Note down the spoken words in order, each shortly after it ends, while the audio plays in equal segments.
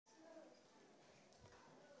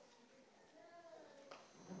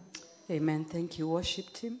Amen. Thank you,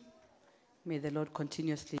 worship team. May the Lord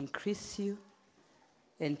continuously increase you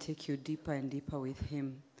and take you deeper and deeper with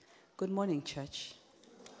him. Good morning, church.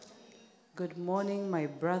 Good morning, my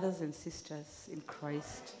brothers and sisters in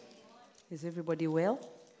Christ. Is everybody well?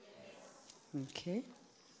 Okay.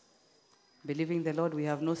 Believing the Lord, we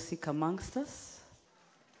have no sick amongst us.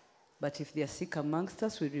 But if they are sick amongst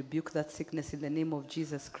us, we rebuke that sickness in the name of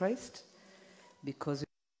Jesus Christ, because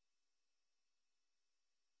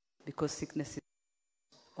sickness is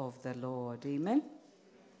of the Lord. Amen?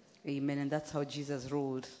 Amen. And that's how Jesus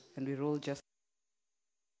rolled. And we roll just.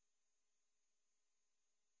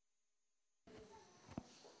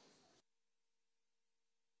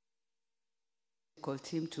 Call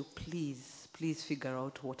team to please figure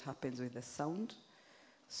out what happens with the sound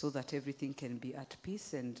so that everything can be at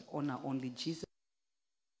peace and honor only Jesus.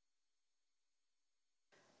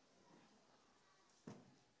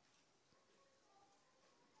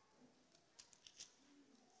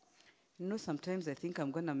 You know, sometimes I think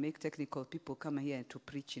I'm going to make technical people come here to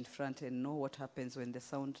preach in front and know what happens when the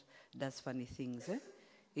sound does funny things.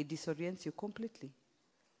 It disorients you completely.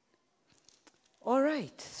 All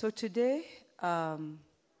right, so today, the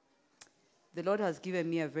Lord has given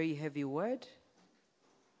me a very heavy word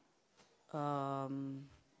that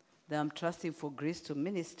I'm trusting for grace to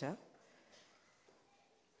minister.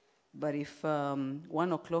 But if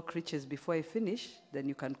 1 o'clock reaches before I finish, then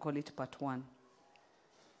you can call it part 1.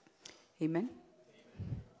 Amen?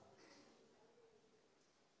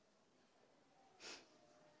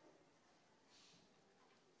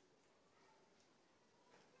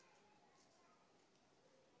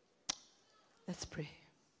 Let's pray.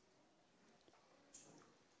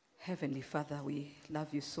 Heavenly Father, we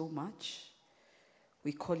love you so much.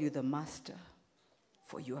 We call you the Master,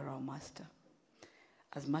 for you are our Master.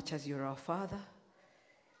 As much as you're our Father,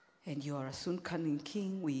 and you are a soon-coming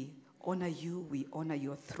King, we honor you, we honor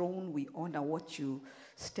your throne, we honor what you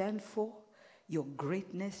stand for, your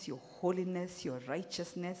greatness, your holiness, your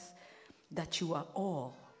righteousness, that you are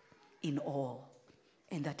all in all,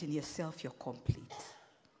 and that in yourself you're complete.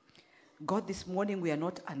 God, this morning we are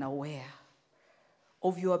not unaware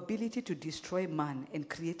of your ability to destroy man and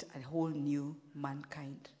create a whole new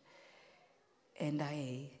mankind. And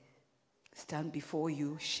I stand before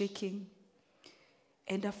you shaking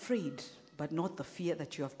and afraid, but not the fear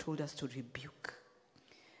that you have told us to rebuke,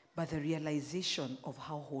 but the realization of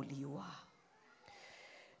how holy you are.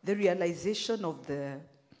 The realization of the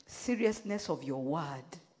seriousness of your word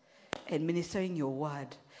and ministering your word.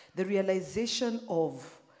 The realization of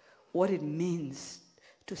what it means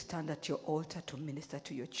to stand at your altar to minister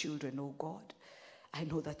to your children, oh God. I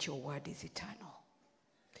know that your word is eternal.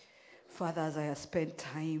 Father, as I have spent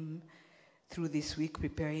time through this week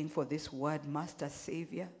preparing for this word, Master,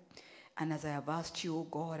 Savior, and as I have asked you, oh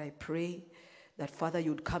God, I pray that, Father,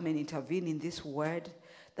 you'd come and intervene in this word,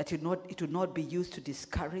 that it would not be used to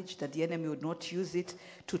discourage, that the enemy would not use it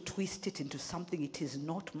to twist it into something it is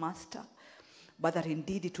not, Master, but that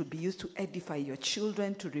indeed it would be used to edify your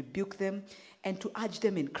children, to rebuke them, and to urge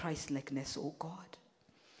them in Christ-likeness, oh God.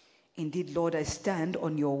 Indeed, Lord, I stand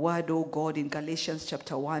on your word, oh God, in Galatians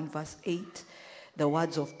chapter 1, verse 8, the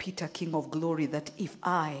words of Peter, King of Glory, that if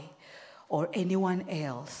I or anyone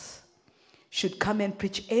else should come and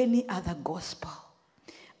preach any other gospel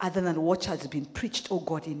other than what has been preached, oh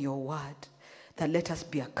God, in your word, that let us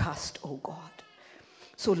be accursed, oh God.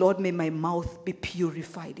 So, Lord, may my mouth be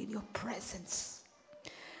purified in your presence.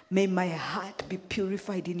 May my heart be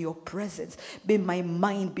purified in your presence. May my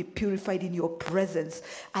mind be purified in your presence.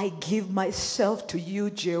 I give myself to you,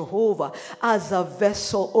 Jehovah, as a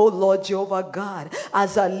vessel, oh Lord Jehovah God,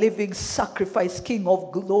 as a living sacrifice, King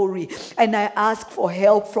of glory. And I ask for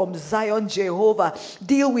help from Zion, Jehovah.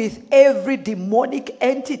 Deal with every demonic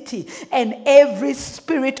entity and every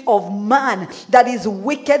spirit of man that is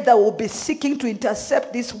wicked that will be seeking to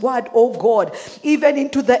intercept this word, oh God, even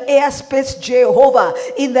into the airspace, Jehovah,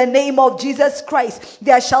 in the name of Jesus Christ.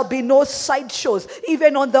 There shall be no sideshows,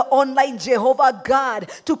 even on the online, Jehovah God,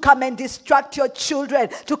 to come and distract your children,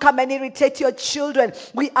 to come and irritate your children.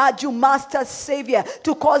 We urge you, Master, Savior,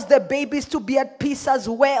 to cause the babies to be at peace as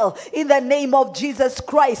well, in the name of Jesus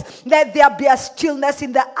Christ. Let there be a stillness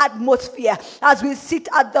in the atmosphere as we sit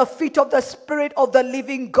at the feet of the Spirit of the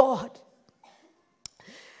living God.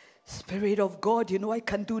 Spirit of God, you know I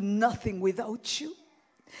can do nothing without you.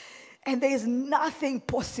 And there is nothing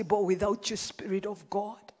possible without you, Spirit of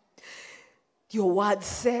God. Your word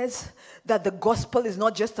says that the gospel is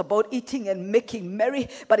not just about eating and making merry,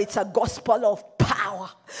 but it's a gospel of power. power.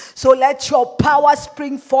 So let your power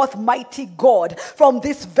spring forth, mighty God, from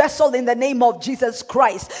this vessel in the name of Jesus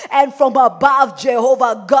Christ. And from above,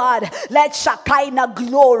 Jehovah God, let Shekinah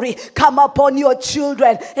glory come upon your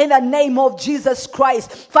children in the name of Jesus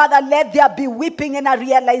Christ. Father, let there be weeping and a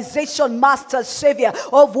realization, Master Savior,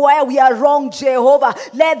 of where we are wrong, Jehovah.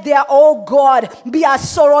 Let there, oh God, be a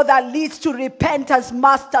sorrow that leads to repentance,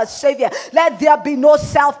 Master Savior. Let there be no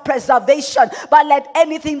self-preservation, but let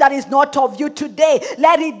anything that is not of you today,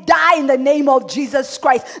 let it die in the name of Jesus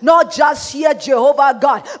Christ. Not just here, Jehovah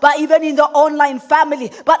God, but even in the online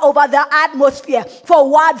family, but over the atmosphere.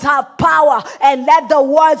 For words have power, and let the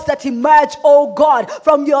words that emerge, oh God,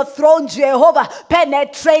 from your throne, Jehovah,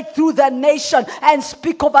 penetrate through the nation and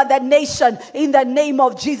speak over the nation in the name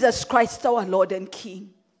of Jesus Christ, our Lord and King.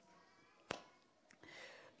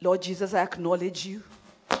 Lord Jesus, I acknowledge you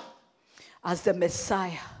as the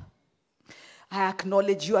Messiah. I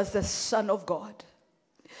acknowledge you as the Son of God.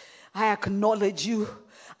 I acknowledge you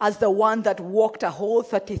as the one that walked a whole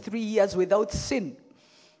 33 years without sin.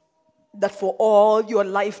 That for all your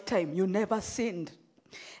lifetime, you never sinned.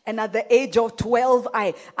 And at the age of 12,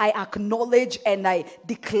 I acknowledge and I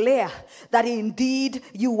declare that indeed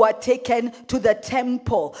you were taken to the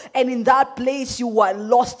temple. And in that place you were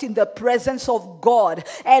lost in the presence of God.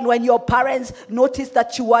 And when your parents noticed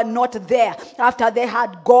that you were not there, after they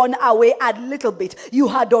had gone away a little bit, you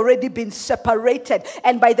had already been separated.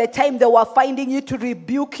 And by the time they were finding you to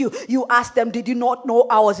rebuke you, you asked them, did you not know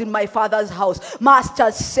I was in my Father's house?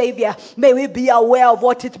 Master, Savior, may we be aware of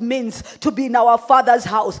what it means to be in our Father's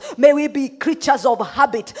house. May we be creatures of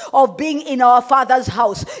habit of being in our Father's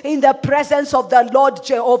house, in the presence of the Lord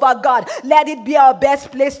Jehovah God. Let it be our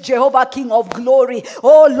best place, Jehovah King of glory.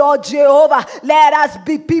 Oh Lord Jehovah, let us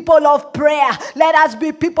be people of prayer. Let us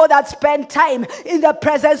be people that spend time in the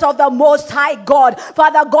presence of the Most High God.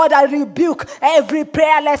 Father God, I rebuke every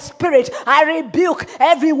prayerless spirit. I rebuke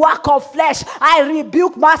every work of flesh. I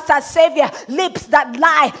rebuke, Master Savior, lips that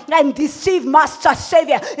lie and deceive, Master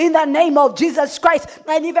Savior, in the name of Jesus Christ.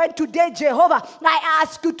 And even today, Jehovah, I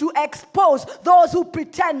ask you to expose those who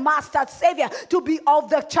pretend, Master Savior, to be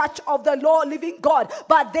of the church of the Lord living God,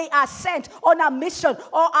 but they are sent on a mission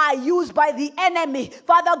or are used by the enemy.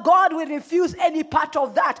 Father God, we refuse any part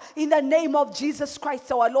of that in the name of Jesus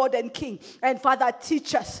Christ, our Lord and King. And Father,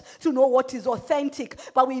 teach us to know what is authentic,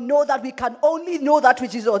 but we know that we can only know that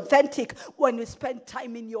which is authentic when we spend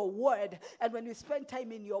time in your word and when we spend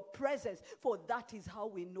time in your presence, for that is how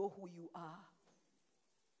we know who you are.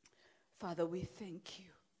 Father, we thank you.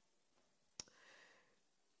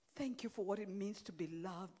 Thank you for what it means to be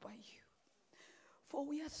loved by you. For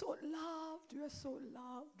we are so loved, we are so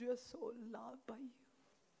loved, we are so loved by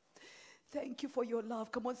you. Thank you for your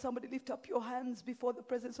love. Come on, somebody lift up your hands before the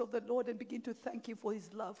presence of the Lord and begin to thank him for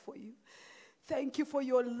his love for you. Thank you for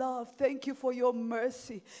your love. Thank you for your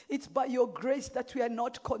mercy. It's by your grace that we are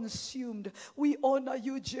not consumed. We honor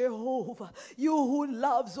you, Jehovah. You who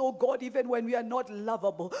loves, oh God, even when we are not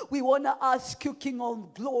lovable. We want to ask you, King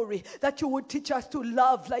of glory, that you would teach us to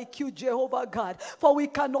love like you, Jehovah God. For we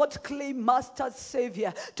cannot claim, Master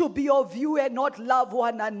Savior, to be of you and not love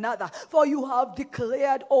one another. For you have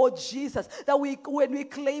declared, oh Jesus, that when we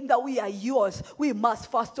claim that we are yours, we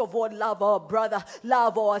must first of all love our brother,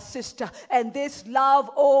 love our sister. And this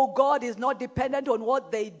love, oh God, is not dependent on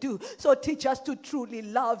what they do. So teach us to truly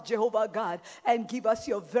love, Jehovah God, and give us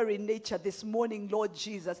your very nature this morning, Lord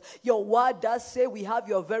Jesus. Your word does say we have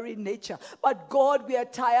your very nature. But God, we are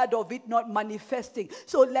tired of it not manifesting.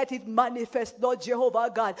 So let it manifest, Lord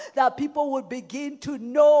Jehovah God, that people will begin to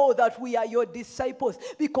know that we are your disciples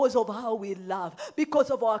because of how we love,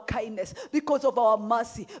 because of our kindness, because of our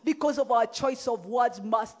mercy, because of our choice of words,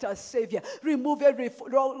 Master Savior. Remove every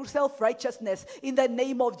self-righteousness in the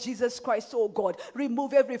name of Jesus Christ, oh God.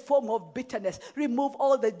 Remove every form of bitterness. Remove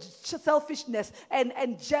all the selfishness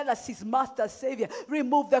and jealousies, Master Savior.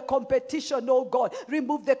 Remove the competition, oh God.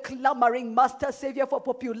 Remove the clamoring, Master Savior, for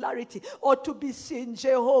popularity or to be seen,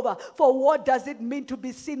 Jehovah. For what does it mean to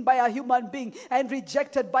be seen by a human being and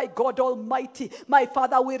rejected by God Almighty? My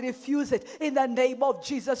Father, we refuse it in the name of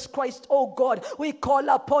Jesus Christ, oh God. We call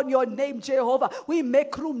upon your name, Jehovah. We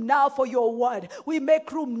make room now for your word. We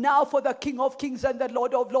make room now for the King of Kings and the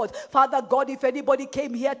Lord of Lords. Father God, if anybody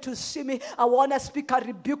came here to see me, I want to speak a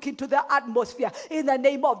rebuke into the atmosphere in the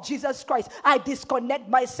name of Jesus Christ. I disconnect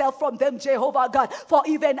myself from them, Jehovah God, for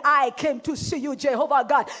even I came to see you, Jehovah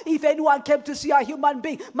God. If anyone came to see a human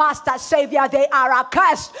being, Master Savior, they are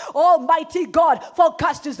accursed, Almighty God, for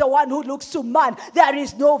cursed is the one who looks to man. There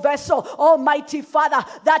is no vessel, Almighty Father,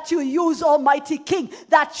 that you use, Almighty King,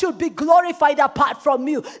 that should be glorified apart from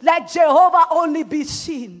you. Let Jehovah only be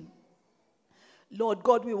seen. Lord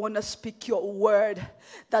God, we want to speak your word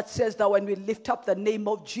that says that when we lift up the name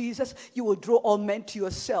of Jesus, you will draw all men to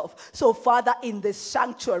yourself. So, Father, in this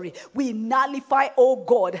sanctuary, we nullify, oh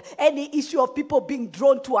God, any issue of people being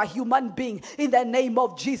drawn to a human being in the name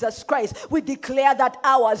of Jesus Christ. We declare that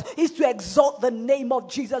ours is to exalt the name of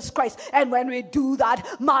Jesus Christ. And when we do that,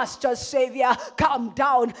 Master Savior, come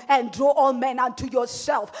down and draw all men unto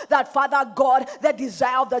yourself. That, Father God, the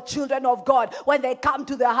desire of the children of God, when they come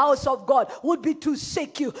to the house of God, would be to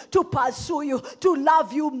seek you, to pursue you, to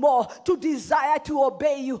love you more, to desire to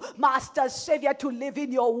obey you, Master Savior, to live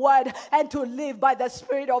in your word and to live by the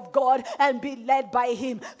Spirit of God and be led by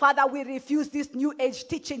him. Father, we refuse these new age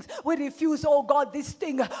teachings. We refuse, oh God, this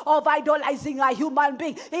thing of idolizing a human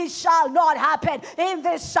being. It shall not happen in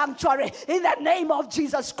this sanctuary. In the name of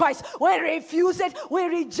Jesus Christ, we refuse it. We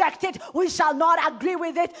reject it. We shall not agree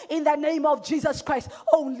with it. In the name of Jesus Christ,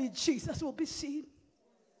 only Jesus will be seen.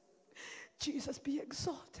 Jesus be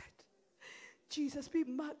exalted. Jesus be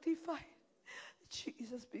magnified.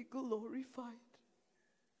 Jesus be glorified.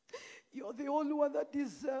 You're the only one that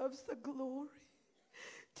deserves the glory.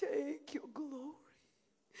 Take your glory.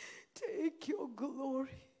 Take your glory.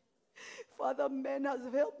 Father, men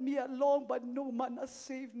have helped me along, but no man has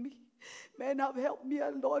saved me. Men have helped me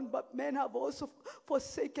alone, but men have also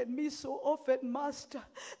forsaken me so often, Master,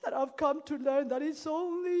 that I've come to learn that it's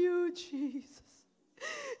only you, Jesus.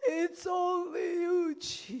 It's only you,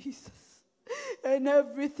 Jesus. And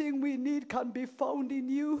everything we need can be found in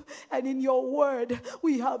you. And in your word,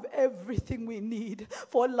 we have everything we need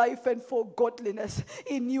for life and for godliness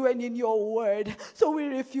in you and in your word. So we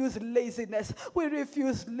refuse laziness. We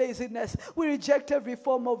refuse laziness. We reject every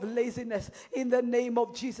form of laziness in the name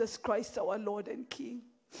of Jesus Christ, our Lord and King.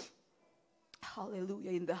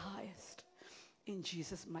 Hallelujah, in the highest. In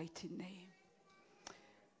Jesus' mighty name.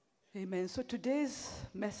 Amen. So today's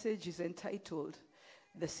message is entitled,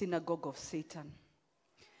 The Synagogue of Satan.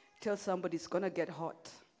 Tell somebody it's going to get hot.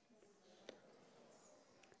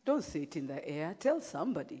 Don't say it in the air. Tell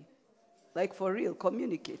somebody. Like for real,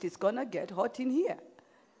 communicate. It's going to get hot in here.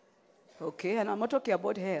 Okay? And I'm not talking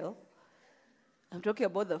about hell. I'm talking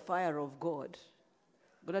about the fire of God.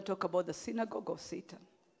 I'm going to talk about the synagogue of Satan.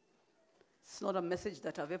 It's not a message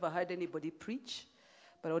that I've ever heard anybody preach,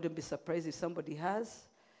 but I wouldn't be surprised if somebody has.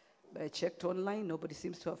 But I checked online, nobody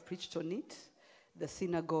seems to have preached on it. The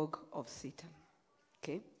synagogue of Satan.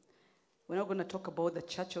 Okay? We're not going to talk about the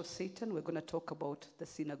church of Satan. We're going to talk about the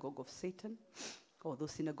synagogue of Satan. Although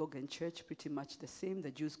synagogue and church, pretty much the same.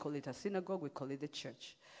 The Jews call it a synagogue. We call it the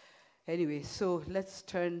church. Anyway, so let's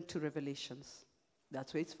turn to Revelations.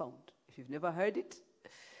 That's where it's found. If you've never heard it,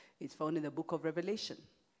 it's found in the book of Revelation.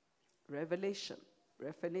 Revelation.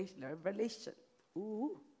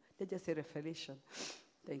 Ooh, they just say Revelation.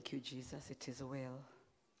 Thank you, Jesus. It is well.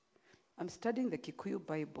 I'm studying the Kikuyu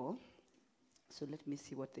Bible, so let me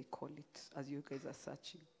see what they call it as you guys are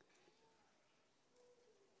searching.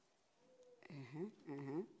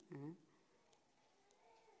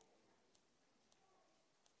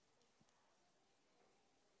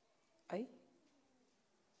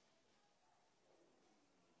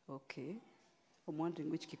 Okay. I'm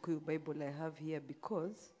wondering which Kikuyu Bible I have here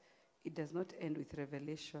because it does not end with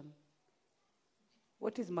Revelation.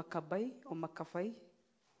 What is Makabai or Makafai?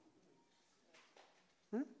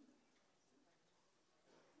 Huh?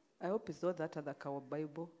 I hope it's not that other Kawa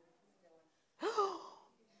Bible.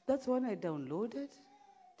 That's one I downloaded.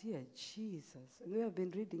 Dear Jesus. And we have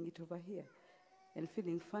been reading it over here and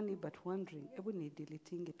feeling funny but wondering, ebu ni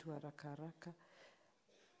deleting it to haraka haraka.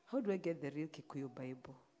 How do I get the real Kikuyu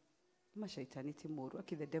Bible? Mashaitaniti moru.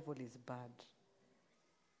 Okay, the devil is bad.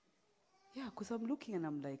 Yeah, because I'm looking and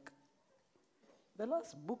I'm like, the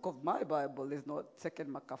last book of my Bible is not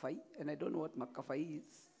Second Makafai, and I don't know what Makafai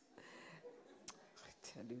is. I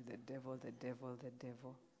tell you, the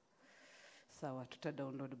devil. Sawa, tuta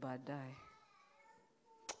download baadaye.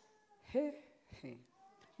 Hey.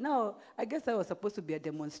 Now, I guess that was supposed to be a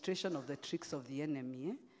demonstration of the tricks of the enemy.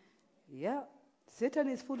 Eh? Yeah, Satan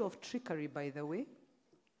is full of trickery, by the way.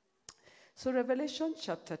 So Revelation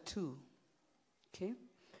chapter 2, okay?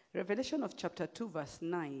 Revelation of chapter 2, verse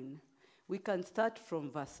 9. We can start from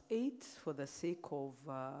verse 8 for the sake of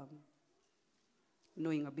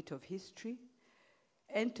knowing a bit of history.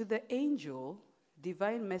 And to the angel,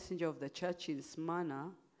 divine messenger of the church in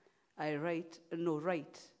Smyrna, I write,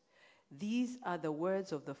 these are the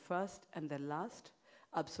words of the first and the last,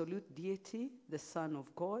 absolute deity, the Son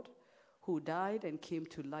of God, who died and came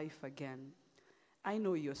to life again. I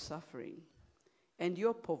know your suffering and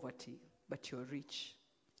your poverty, but you're rich,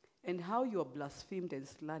 and how you are blasphemed and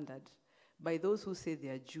slandered by those who say they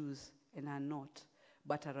are Jews and are not,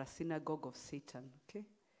 but are a synagogue of Satan. Okay?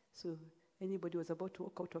 So anybody was about to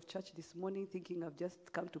walk out of church this morning thinking I've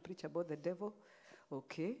just come to preach about the devil?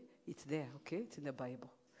 Okay, it's there, okay? It's in the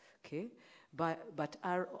Bible, okay? But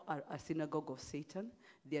are a synagogue of Satan.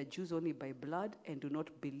 They are Jews only by blood and do not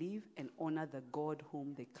believe and honor the God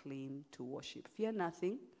whom they claim to worship. Fear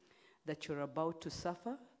nothing that you're about to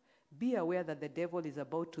suffer. Be aware that the devil is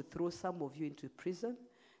about to throw some of you into prison,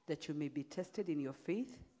 that you may be tested in your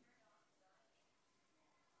faith.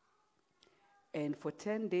 And for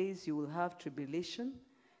 10 days you will have tribulation.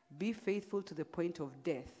 Be faithful to the point of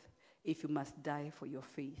death, if you must die for your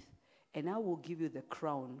faith. And I will give you the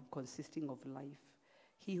crown consisting of life.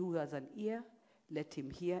 He who has an ear, let him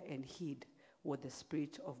hear and heed what the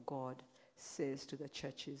Spirit of God says to the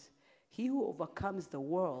churches. He who overcomes the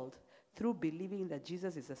world through believing that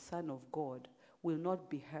Jesus is the Son of God will not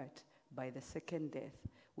be hurt by the second death,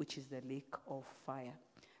 which is the lake of fire.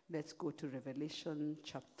 Let's go to Revelation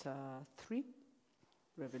chapter 3.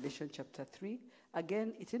 Revelation chapter 3.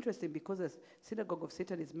 Again, it's interesting because the synagogue of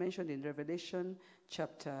Satan is mentioned in Revelation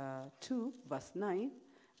chapter 2, verse 9,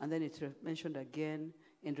 and then it's mentioned again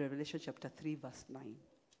in Revelation chapter 3, verse 9.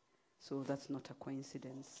 So that's not a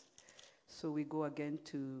coincidence. So we go again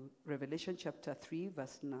to Revelation chapter 3,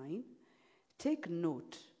 verse 9. Take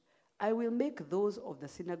note, I will make those of the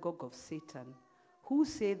synagogue of Satan who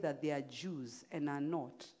say that they are Jews and are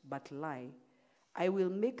not, but lie. I will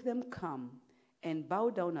make them come and bow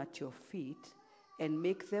down at your feet and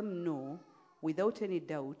make them know without any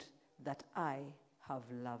doubt that I have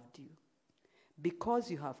loved you. Because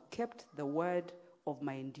you have kept the word of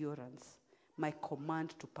my endurance, my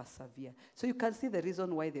command to persevere. So you can see the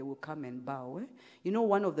reason why they will come and bow. You know,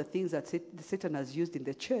 one of the things that Satan has used in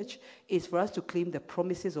the church is for us to claim the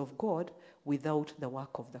promises of God without the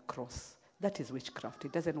work of the cross. That is witchcraft.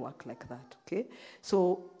 It doesn't work like that, okay?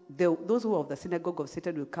 So those who are of the synagogue of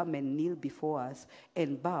Satan will come and kneel before us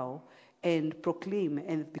and bow and proclaim,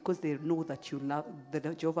 and because they know that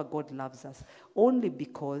that Jehovah God loves us, only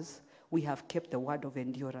because we have kept the word of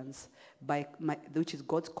endurance, which is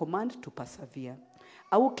God's command to persevere.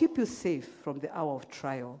 I will keep you safe from the hour of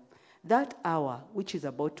trial, that hour which is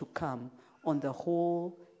about to come on the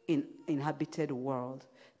whole inhabited world,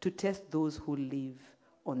 to test those who live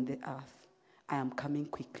on the earth. I am coming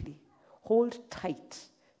quickly. Hold tight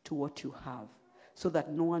to what you have, so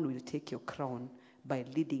that no one will take your crown by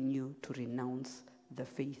leading you to renounce the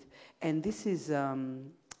faith. And this is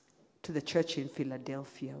to the church in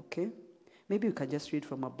Philadelphia, okay? Maybe we can just read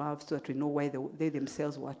from above so that we know why they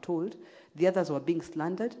themselves were told. The others were being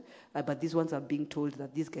slandered, but these ones are being told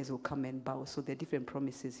that these guys will come and bow. So there are different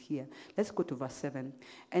promises here. Let's go to verse 7.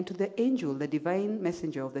 And to the angel, the divine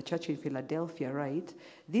messenger of the church in Philadelphia, write,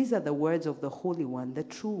 these are the words of the Holy One, the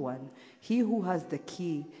true one, he who has the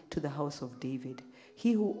key to the house of David.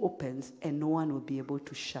 He who opens and no one will be able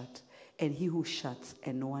to shut, and he who shuts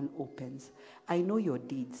and no one opens. I know your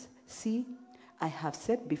deeds. See, I have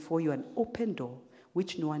set before you an open door,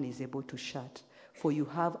 which no one is able to shut. For you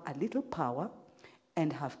have a little power,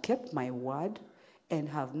 and have kept my word, and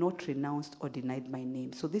have not renounced or denied my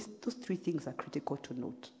name. So those three things are critical to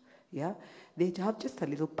note. Yeah, they have just a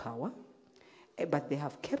little power, but they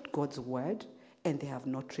have kept God's word, and they have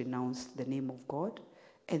not renounced the name of God,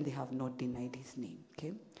 and they have not denied his name.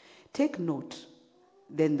 Okay, take note.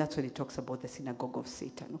 Then that's when he talks about the synagogue of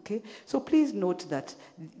Satan, okay? So please note that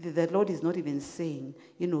the Lord is not even saying,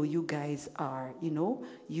 you guys are,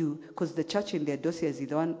 because the church in their dossier is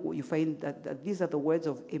the one you find that these are the words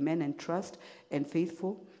of amen and trust and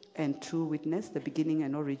faithful and true witness, the beginning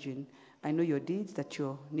and origin. I know your deeds, that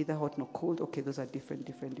you're neither hot nor cold. Okay, those are different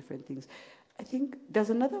things. I think, does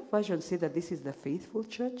another version say that this is the faithful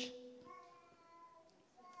church?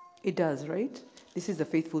 It does, right? This is the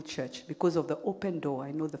faithful church because of the open door.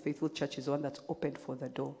 I know the faithful church is the one that's opened for the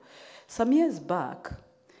door. Some years back,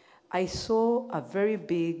 I saw a very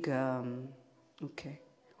big,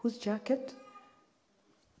 whose jacket?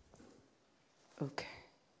 Okay,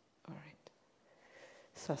 all right.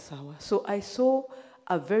 Sasawa. So I saw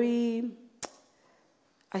a very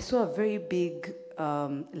big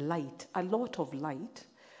light, a lot of light,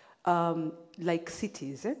 like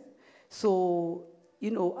cities. So,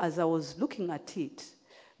 as I was looking at it,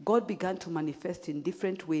 God began to manifest in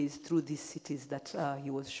different ways through these cities that he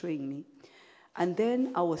was showing me. And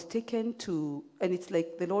then I was taken to, and it's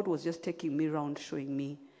like the Lord was just taking me around, showing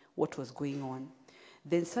me what was going on.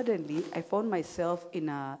 Then suddenly I found myself in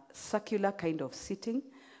a circular kind of sitting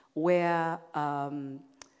where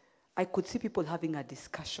I could see people having a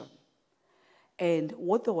discussion. And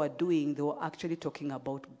what they were doing, they were actually talking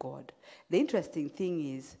about God. The interesting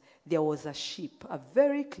thing is, there was a sheep, a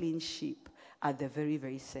very clean sheep, at the very,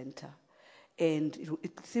 very center. And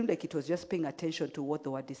it seemed like it was just paying attention to what they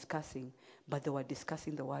were discussing, but they were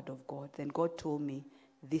discussing the word of God. Then God told me,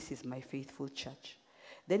 this is my faithful church.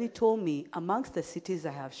 Then he told me, amongst the cities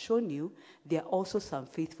I have shown you, there are also some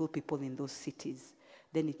faithful people in those cities.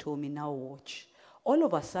 Then he told me, now watch. All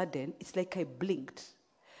of a sudden, it's like I blinked.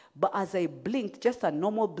 But as I blinked, just a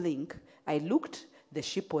normal blink, I looked, the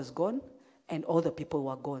ship was gone, and all the people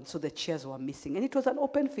were gone. So the chairs were missing. And it was an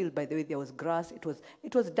open field, by the way. There was grass. It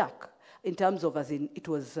was dark in terms of, as in, it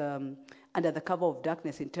was under the cover of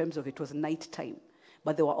darkness in terms of it was nighttime.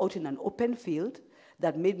 But they were out in an open field.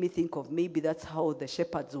 That made me think of maybe that's how the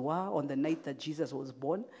shepherds were on the night that Jesus was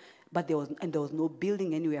born. But there was no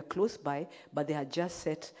building anywhere close by, but they had just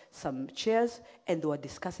set some chairs, and they were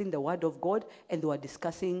discussing the word of God, and they were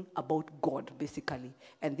discussing about God, basically.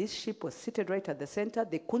 And this ship was seated right at the center.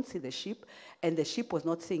 They couldn't see the ship, and the ship was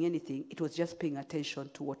not saying anything. It was just paying attention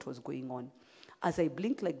to what was going on. As I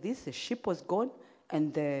blinked like this, the ship was gone,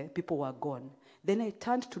 and the people were gone. Then I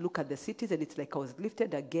turned to look at the cities, and it's like I was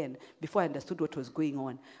lifted again. Before I understood what was going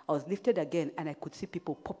on, I was lifted again, and I could see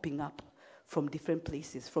people popping up from different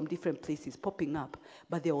places, popping up.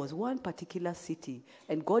 But there was one particular city,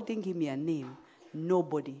 and God didn't give me a name.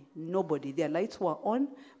 Nobody. Their lights were on,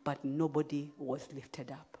 but nobody was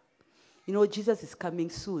lifted up. You know, Jesus is coming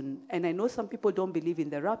soon. And I know some people don't believe in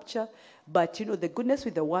the rapture, but, you know, the goodness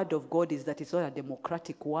with the word of God is that it's not a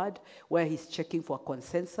democratic word where he's checking for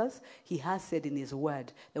consensus. He has said in his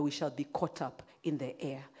word that we shall be caught up in the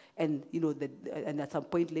air. And, you know, and at some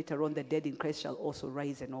point later on, the dead in Christ shall also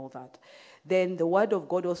rise and all that. Then the word of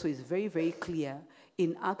God also is very, very clear.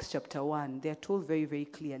 In Acts chapter 1, they are told very, very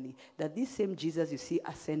clearly that this same Jesus you see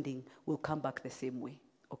ascending will come back the same way.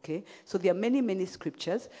 Okay? So there are many, many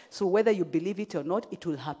scriptures. So whether you believe it or not, it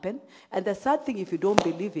will happen. And the sad thing, if you don't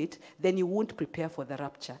believe it, then you won't prepare for the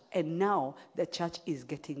rapture. And now the church is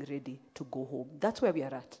getting ready to go home. That's where we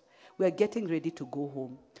are at. We are getting ready to go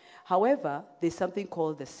home. However, there's something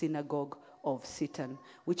called the Synagogue of Satan,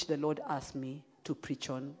 which the Lord asked me to preach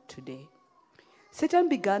on today. Satan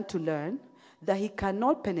began to learn that he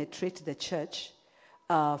cannot penetrate the church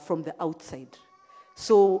from the outside.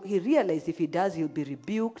 So he realized if he does, he'll be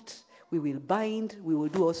rebuked, we will bind, we will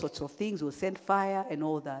do all sorts of things, we'll send fire and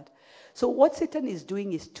all that. So what Satan is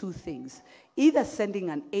doing is two things. Either sending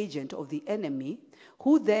an agent of the enemy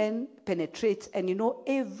who then penetrates, and you know,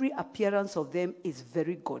 every appearance of them is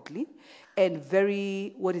very godly and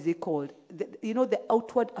very, what is it called? The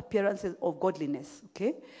outward appearances of godliness,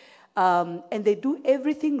 okay? And they do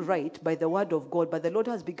everything right by the word of God, but the Lord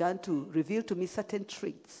has begun to reveal to me certain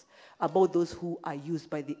traits about those who are used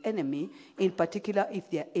by the enemy, in particular if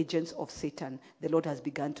they are agents of Satan. The Lord has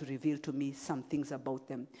begun to reveal to me some things about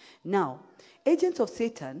them. Now, agents of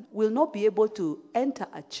Satan will not be able to enter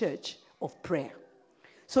a church of prayer.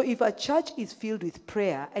 So if a church is filled with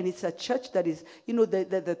prayer, and it's a church that is, you know,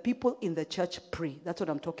 the people in the church pray. That's what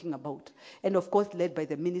I'm talking about. And of course, led by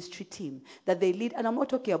the ministry team, that they lead. And I'm not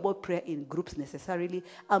talking about prayer in groups necessarily.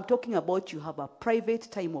 I'm talking about you have a private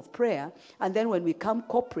time of prayer. And then when we come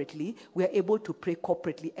corporately, we are able to pray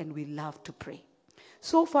corporately, and we love to pray.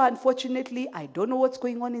 So far, unfortunately, I don't know what's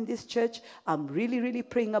going on in this church. I'm really, really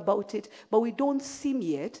praying about it. But we don't seem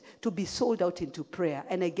yet to be sold out into prayer.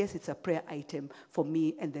 And I guess it's a prayer item for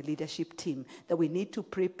me and the leadership team, that we need to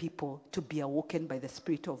pray people to be awoken by the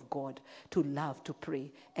Spirit of God, to love to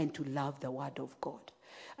pray and to love the Word of God.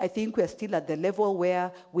 I think we're still at the level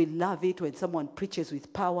where we love it when someone preaches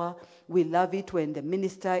with power. We love it when the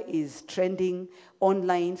minister is trending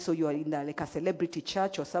online, so you are in like a celebrity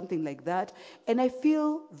church or something like that. And I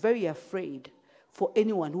feel very afraid for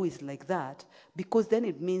anyone who is like that, because then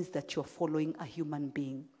it means that you're following a human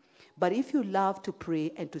being. But if you love to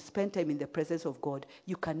pray and to spend time in the presence of God,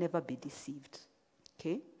 you can never be deceived.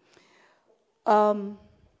 Okay?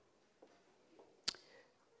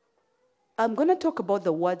 I'm going to talk about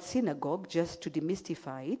the word synagogue just to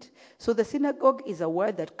demystify it. So the synagogue is a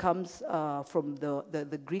word that comes from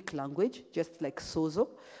the Greek language, just like sozo.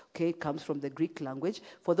 Okay, it comes from the Greek language.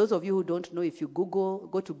 For those of you who don't know, if you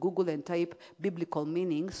go to Google and type biblical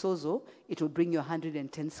meaning, sozo, it will bring you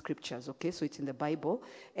 110 scriptures. Okay, so it's in the Bible,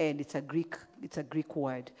 and it's a Greek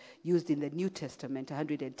word used in the New Testament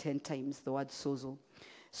 110 times, the word sozo.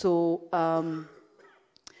 So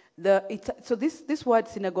this word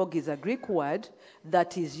synagogue is a Greek word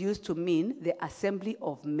that is used to mean the assembly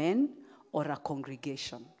of men or a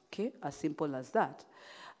congregation. Okay, as simple as that.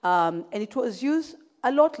 And it was used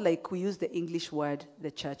a lot like we use the English word the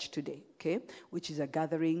church today, okay, which is a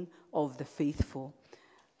gathering of the faithful.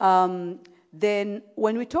 Then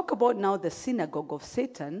when we talk about now the synagogue of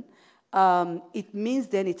Satan, it means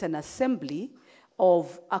then it's an assembly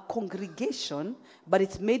of a congregation, but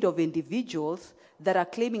it's made of individuals that are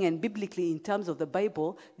claiming, and biblically in terms of the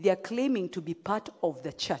Bible, they are claiming to be part of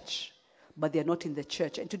the church, but they're not in the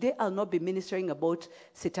church. And today I'll not be ministering about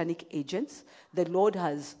satanic agents. The Lord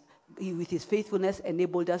has, with his faithfulness,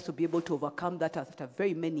 enabled us to be able to overcome that after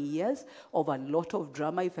very many years of a lot of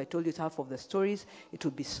drama. If I told you half of the stories, it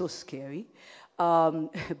would be so scary.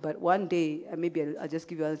 But one day, maybe I'll just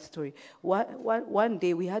give you a story. One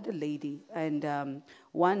day we had a lady, and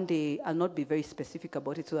one day, I'll not be very specific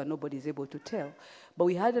about it so that nobody's able to tell, but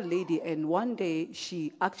we had a lady, and one day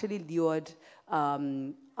she actually lured a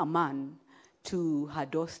man to her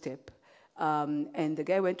doorstep. And the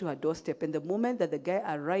guy went to her doorstep, and the moment that the guy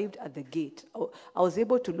arrived at the gate, I was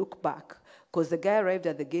able to look back, because the guy arrived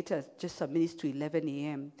at the gate at just some minutes to 11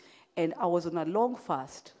 a.m., and I was on a long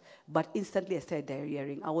fast. But instantly I started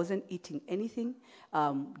diarrheaing. I wasn't eating anything,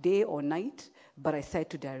 day or night, but I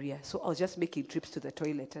started to diarrhea. So I was just making trips to the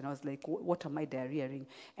toilet, and I was like, what am I diarrheaing?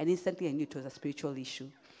 And instantly I knew it was a spiritual issue.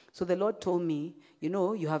 So the Lord told me,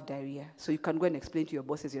 you have diarrhea. So you can go and explain to your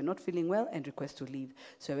bosses you're not feeling well and request to leave.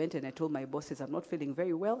 So I went and I told my bosses, I'm not feeling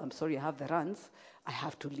very well. I'm sorry, I have the runs. I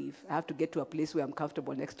have to leave. I have to get to a place where I'm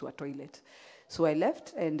comfortable next to a toilet. So I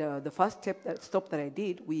left, and the first stop that I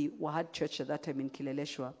did, we had church at that time in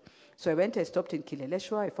Kileleshwa. So I went, I stopped in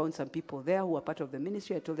Kileleshwa. I found some people there who were part of the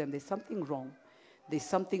ministry. I told them there's something wrong. There's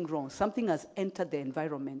something wrong. Something has entered the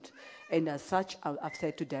environment. And as such, I've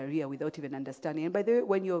started to diarrhea without even understanding. And by the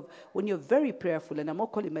way, when you're very prayerful, and I'm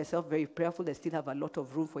not calling myself very prayerful, I still have a lot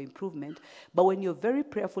of room for improvement. But when you're very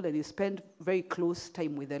prayerful and you spend very close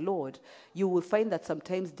time with the Lord, you will find that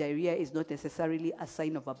sometimes diarrhea is not necessarily a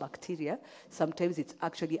sign of a bacteria. Sometimes it's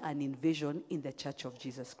actually an invasion in the church of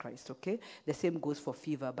Jesus Christ, okay? The same goes for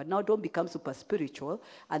fever. But now don't become super spiritual.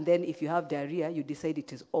 And then if you have diarrhea, you decide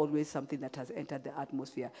it is always something that has entered the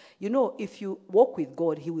atmosphere. If you walk with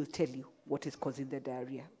God, he will tell you what is causing the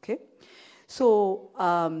diarrhea, okay? So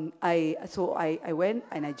I went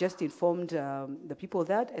and I just informed the people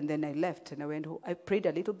that, and then I left and I went home. I prayed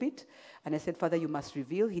a little bit and I said, Father, you must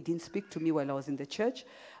reveal. He didn't speak to me while I was in the church.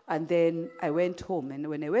 And then I went home. And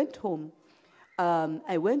when I went home,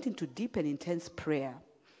 I went into deep and intense prayer.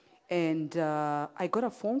 And I got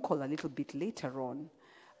a phone call a little bit later on.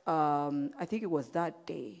 I think it was that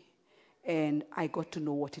day. And I got to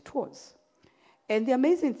know what it was. And the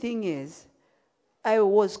amazing thing is, I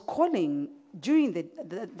was calling, during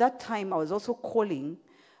that time, I was also calling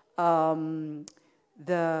Kathy,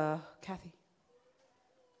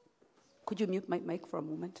 could you mute my mic for a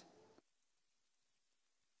moment?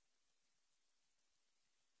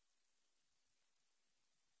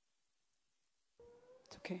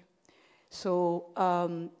 It's okay. So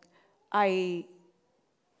I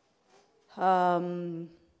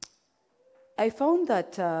found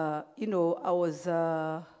that, I was...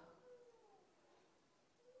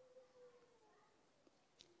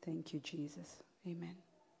 Thank you, Jesus. Amen.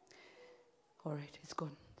 All right, it's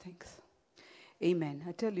gone. Thanks. Amen.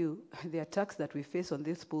 I tell you, the attacks that we face on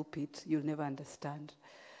this pulpit, you'll never understand.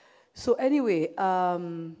 So anyway, I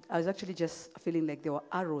was actually just feeling like there were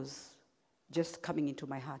arrows just coming into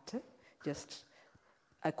my heart.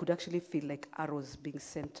 I could actually feel like arrows being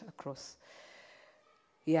sent across.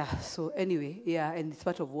 Yeah, so anyway, and it's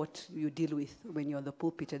part of what you deal with when you're on the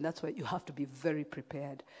pulpit, and that's why you have to be very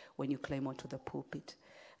prepared when you climb onto the pulpit.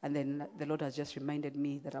 And then the Lord has just reminded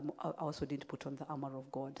me that I also didn't put on the armor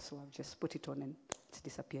of God, so I've just put it on and it's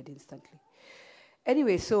disappeared instantly.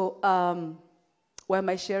 Anyway, so why am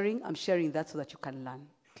I sharing? I'm sharing that so that you can learn,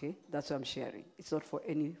 okay? That's what I'm sharing. It's not for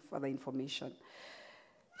any further information.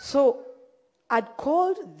 So I'd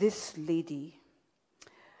called this lady,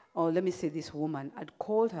 or let me say this woman, I'd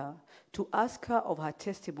called her to ask her of her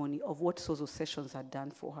testimony of what Sozo sessions had done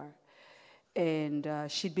for her. And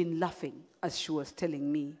she'd been laughing as she was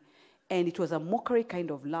telling me. And it was a mockery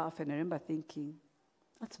kind of laugh. And I remember thinking,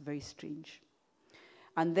 that's very strange.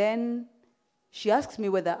 And then she asks me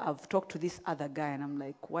whether I've talked to this other guy. And I'm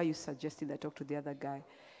like, why are you suggesting that I talk to the other guy?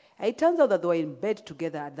 And it turns out that they were in bed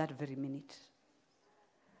together at that very minute.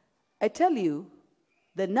 I tell you,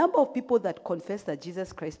 the number of people that confess that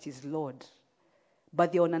Jesus Christ is Lord,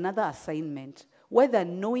 but they're on another assignment, whether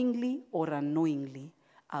knowingly or unknowingly,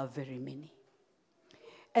 are very many.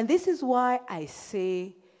 And this is why I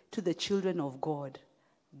say to the children of God,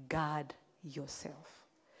 guard yourself.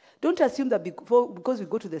 Don't assume that because we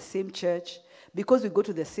go to the same church, because we go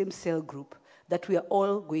to the same cell group, that we are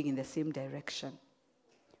all going in the same direction.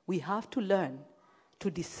 We have to learn to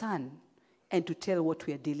discern and to tell what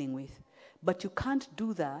we are dealing with. But you can't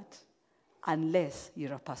do that unless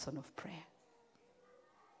you're a person of prayer.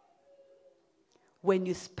 when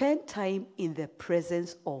you spend time in the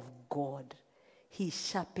presence of God, He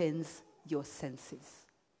sharpens your senses.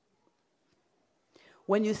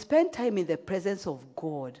 When you spend time in the presence of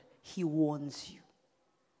God, He warns you.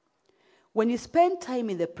 When you spend time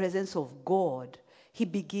in the presence of God, He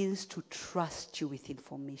begins to trust you with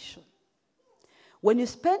information. When you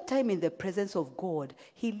spend time in the presence of God,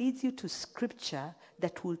 He leads you to scripture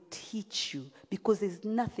that will teach you, because there's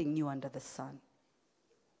nothing new under the sun.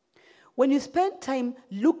 When you spend time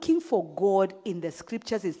looking for God in the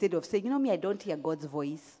scriptures instead of saying, I don't hear God's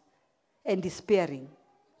voice, and despairing.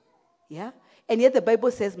 Yeah? And yet the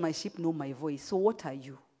Bible says, my sheep know my voice. So what are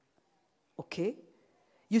you? Okay?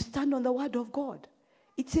 You stand on the word of God.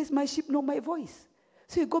 It says, my sheep know my voice.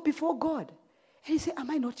 So you go before God. And you say,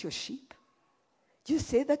 am I not your sheep? You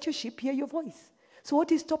say that your sheep hear your voice. So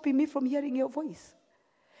what is stopping me from hearing your voice?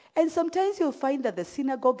 And sometimes you'll find that the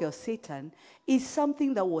synagogue of Satan is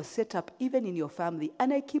something that was set up even in your family.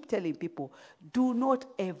 And I keep telling people, do not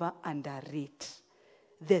ever underrate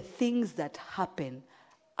the things that happen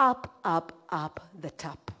up the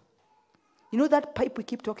tap. You know that pipe we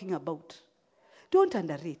keep talking about? Don't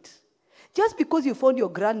underrate. Just because you found your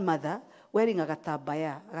grandmother wearing a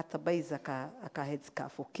gatabaya is like a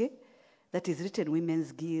headscarf, okay? That is written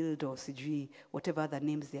Women's Guild or Sijui, whatever other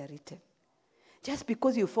names they are written. Just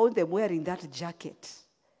because you found them wearing that jacket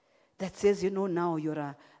that says, now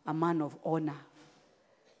you're a man of honor.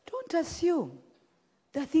 Don't assume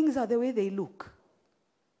that things are the way they look.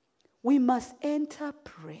 We must enter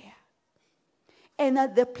prayer. And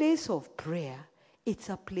at the place of prayer, it's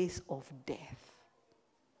a place of death.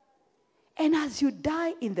 And as you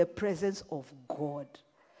die in the presence of God,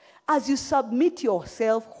 as you submit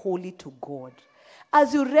yourself wholly to God,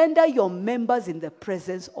 as you render your members in the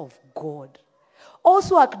presence of God,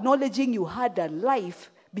 also acknowledging you had a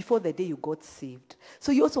life before the day you got saved.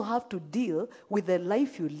 So you also have to deal with the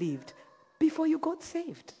life you lived before you got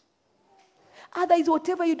saved. Otherwise,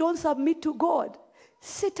 whatever you don't submit to God,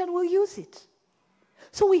 Satan will use it.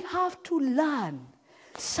 So we have to learn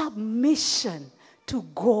submission to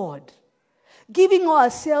God, giving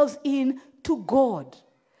ourselves in to God,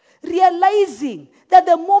 realizing that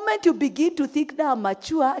the moment you begin to think, now I'm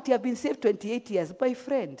mature, you have been saved 28 years, my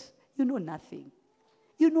friend, you know nothing.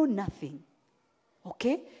 You know nothing.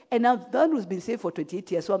 Okay? And I'm the one who's been saved for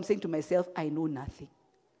 28 years, so I'm saying to myself, I know nothing.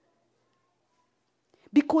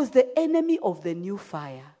 Because the enemy of the new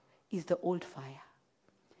fire is the old fire.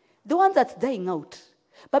 The one that's dying out.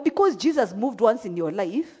 But because Jesus moved once in your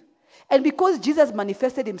life, and because Jesus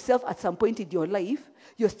manifested himself at some point in your life,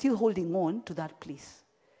 you're still holding on to that place.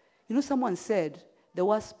 Someone said, the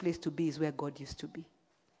worst place to be is where God used to be.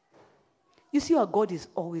 You see, our God is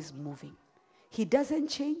always moving. He doesn't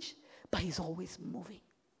change, but he's always moving.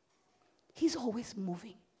 He's always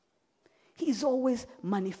moving. He's always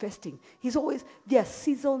manifesting. There are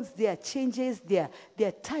seasons, there are changes, there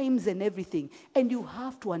are times and everything. And you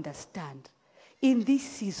have to understand, in this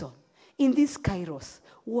season, in this kairos,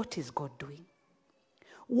 what is God doing?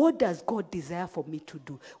 What does God desire for me to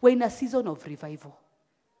do? We're in a season of revival.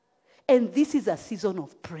 And this is a season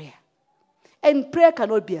of prayer. And prayer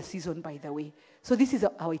cannot be a season, by the way. So this is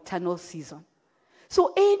our eternal season.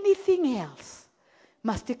 So anything else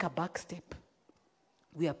must take a back step.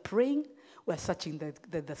 We are praying, we are searching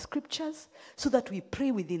the scriptures, so that we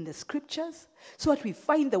pray within the scriptures, so that we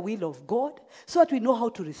find the will of God, so that we know how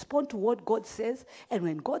to respond to what God says. And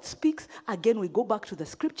when God speaks, again we go back to the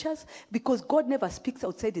scriptures, because God never speaks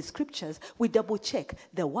outside the scriptures. We double check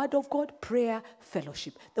the word of God, prayer,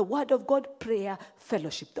 fellowship. The word of God, prayer,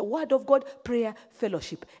 fellowship. The word of God, prayer,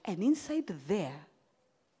 fellowship. And inside there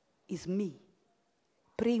is me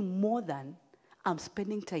praying more than I'm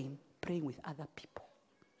spending time praying with other people.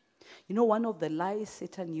 One of the lies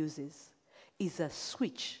Satan uses is a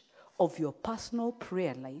switch of your personal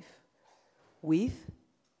prayer life with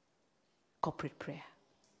corporate prayer.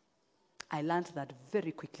 I learned that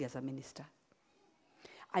very quickly as a minister.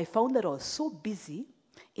 I found that I was so busy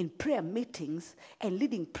in prayer meetings and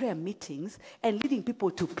leading prayer meetings and leading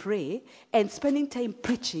people to pray and spending time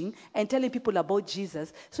preaching and telling people about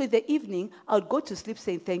Jesus. So in the evening, I would go to sleep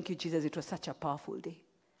saying, thank you, Jesus. It was such a powerful day.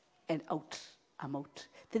 And I'm out.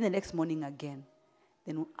 Then the next morning again.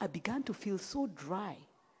 Then I began to feel so dry.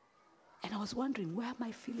 And I was wondering, why am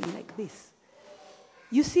I feeling like this?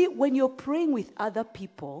 You see, when you're praying with other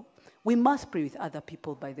people, we must pray with other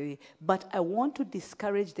people, by the way. But I want to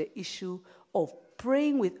discourage the issue of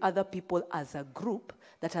praying with other people as a group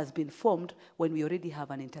that has been formed when we already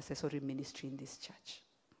have an intercessory ministry in this church.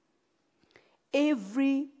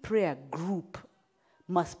 Every prayer group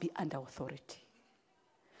must be under authority.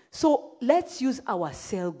 So let's use our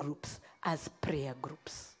cell groups as prayer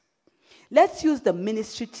groups. Let's use the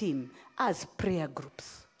ministry team as prayer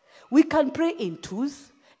groups. We can pray in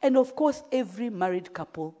twos, and of course, every married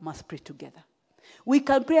couple must pray together. We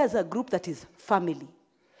can pray as a group that is family.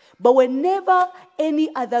 But whenever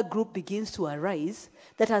any other group begins to arise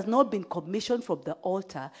that has not been commissioned from the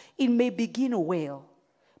altar, it may begin well.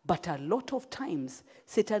 But a lot of times,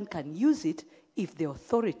 Satan can use it if the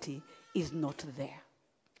authority is not there.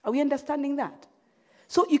 Are we understanding that?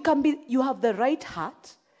 So you have the right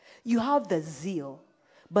heart, you have the zeal,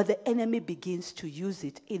 but the enemy begins to use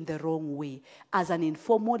it in the wrong way as an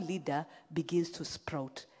informal leader begins to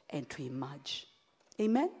sprout and to emerge.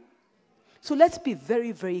 Amen? So let's be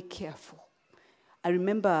very, very careful. I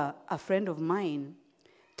remember a friend of mine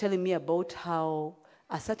telling me about how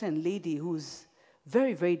a certain lady who's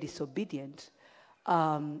very, very disobedient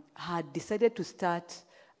had decided to start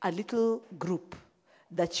a little group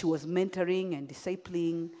that she was mentoring and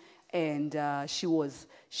discipling, and she was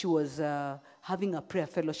having a prayer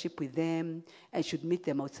fellowship with them, and she'd meet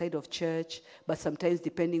them outside of church, but sometimes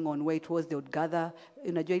depending on where it was, they would gather.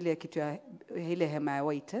 Unajua ile kitu ya ile hema ya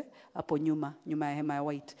white, hapo nyuma ya hema ya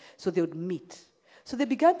white. So they would meet. So they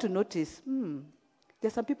began to notice,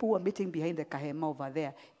 there's some people who are meeting behind the kahema over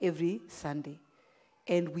there every Sunday,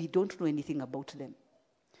 and we don't know anything about them.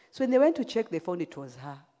 So when they went to check, they found it was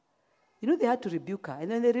her. They had to rebuke her.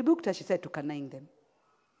 And when they rebuked her, she started to canine them.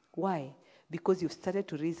 Why? Because you've started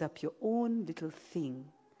to raise up your own little thing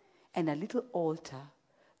and a little altar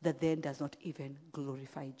that then does not even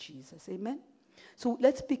glorify Jesus. Amen? So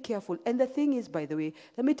let's be careful. And the thing is, by the way,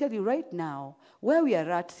 let me tell you right now, where we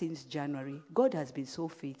are at since January, God has been so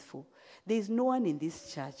faithful. There is no one in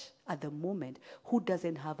this church at the moment who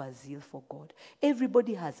doesn't have a zeal for God.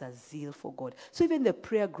 Everybody has a zeal for God. So even the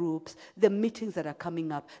prayer groups, the meetings that are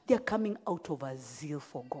coming up, they're coming out of a zeal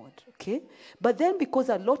for God, okay? But then because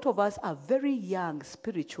a lot of us are very young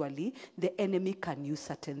spiritually, the enemy can use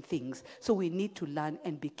certain things. So we need to learn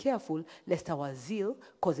and be careful lest our zeal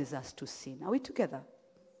causes us to sin. Are we together?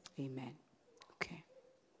 Amen. Okay.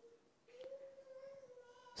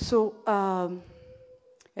 So,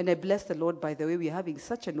 and I bless the Lord, by the way, we're having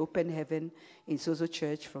such an open heaven in Sozo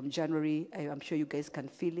Church from January. I'm sure you guys can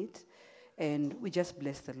feel it. And we just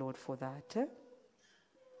bless the Lord for that.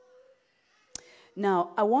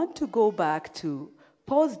 Now, I want to go back to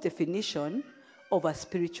Paul's definition of a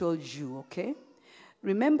spiritual Jew, okay?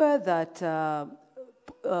 Remember that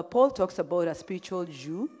Paul talks about a spiritual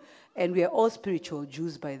Jew, and we are all spiritual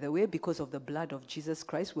Jews, by the way, because of the blood of Jesus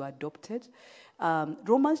Christ. We are adopted.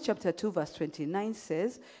 Romans chapter 2, verse 29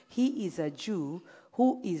 says, he is a Jew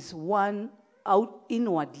who is one out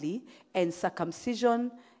inwardly, and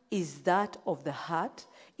circumcision is that of the heart,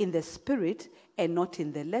 in the spirit, and not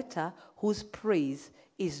in the letter, whose praise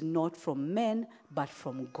is not from men, but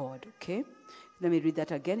from God. Okay? Let me read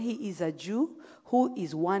that again. He is a Jew who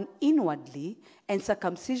is one inwardly, and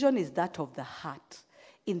circumcision is that of the heart,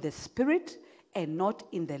 in the spirit, and not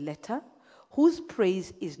in the letter, whose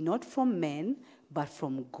praise is not from men, but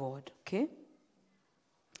from God. Okay?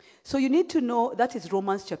 So you need to know, that is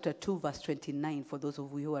Romans chapter 2, verse 29, for those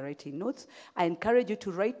of you who are writing notes. I encourage you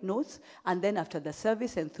to write notes, and then after the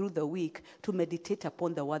service and through the week, to meditate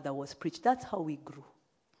upon the word that was preached. That's how we grew.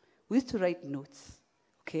 We used to write notes.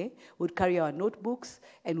 Okay? We'd carry our notebooks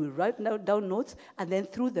and we'd write down notes, and then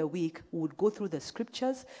through the week we would go through the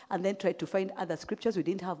scriptures and then try to find other scriptures. We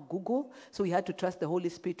didn't have Google, so we had to trust the Holy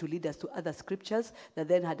Spirit to lead us to other scriptures that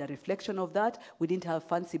then had a reflection of that. We didn't have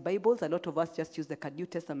fancy Bibles. A lot of us just used the New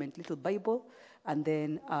Testament little Bible, and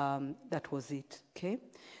then that was it. Okay?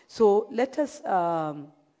 So let us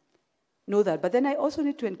know that. But then I also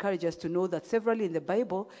need to encourage us to know that severally in the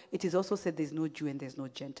Bible, it is also said there's no Jew and there's no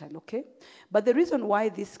Gentile, okay? But the reason why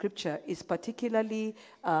this scripture is particularly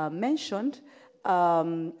mentioned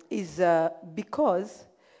is because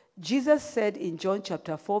Jesus said in John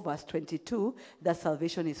chapter 4, verse 22, that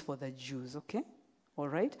salvation is for the Jews, okay? All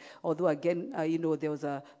right? Although, again, there was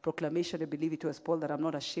a proclamation, I believe it was Paul, that I'm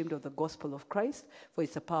not ashamed of the gospel of Christ, for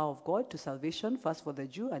it's the power of God to salvation, first for the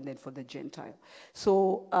Jew and then for the Gentile.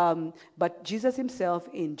 So, but Jesus himself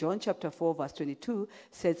in John chapter 4, verse 22,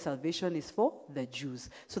 said salvation is for the Jews.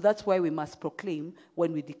 So that's why we must proclaim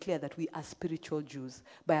when we declare that we are spiritual Jews,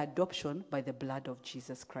 by adoption, by the blood of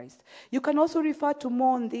Jesus Christ. You can also refer to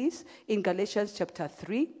more on this in Galatians chapter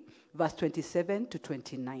 3, verse 27 to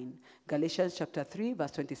 29. Galatians chapter 3,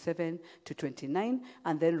 verse 27 to 29,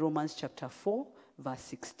 and then Romans chapter 4, verse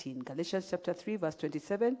 16. Galatians chapter 3, verse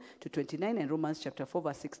 27 to 29, and Romans chapter 4,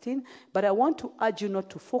 verse 16. But I want to urge you not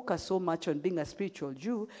to focus so much on being a spiritual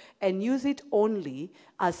Jew and use it only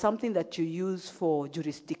as something that you use for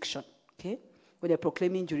jurisdiction, okay? When you're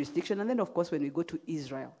proclaiming jurisdiction. And then, of course, when we go to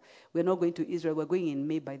Israel. We're not going to Israel. We're going in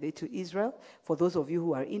May by day to Israel. For those of you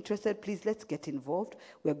who are interested, please, let's get involved.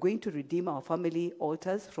 We're going to redeem our family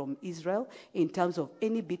altars from Israel in terms of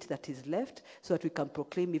any bit that is left so that we can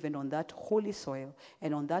proclaim even on that holy soil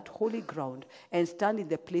and on that holy ground and stand in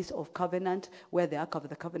the place of covenant where the Ark of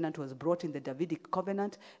the Covenant was brought in the Davidic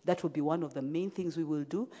covenant. That will be one of the main things we will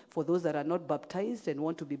do. For those that are not baptized and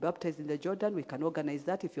want to be baptized in the Jordan, we can organize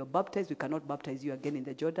that. If you're baptized, we cannot baptize you again in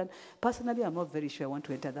the Jordan. Personally, I'm not very sure I want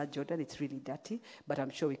to enter that Jordan. It's really dirty, but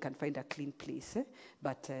I'm sure we can find a clean place.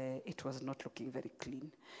 But it was not looking very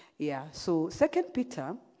clean. Yeah, so 2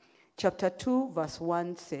 Peter chapter 2, verse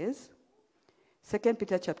 1 says, 2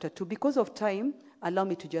 Peter chapter 2, because of time, allow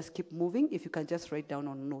me to just keep moving. If you can just write down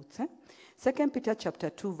on notes. 2 Peter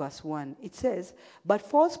chapter 2, verse 1, it says, but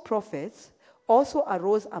false prophets also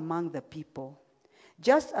arose among the people,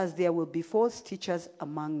 just as there will be false teachers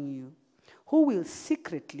among you, who will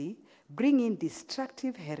secretly bring in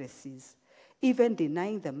destructive heresies, even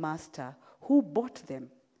denying the master who bought them,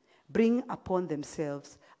 bring upon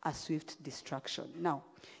themselves a swift destruction. Now,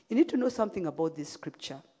 you need to know something about this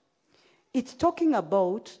scripture. It's talking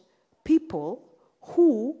about people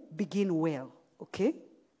who begin well, okay?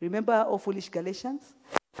 Remember, oh foolish Galatians?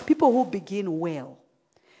 People who begin well.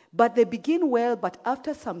 But they begin well, but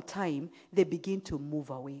after some time, they begin to move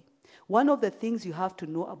away. One of the things you have to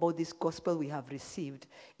know about this gospel we have received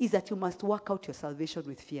is that you must work out your salvation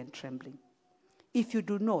with fear and trembling. If you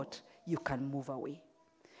do not, you can move away.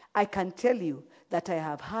 I can tell you that I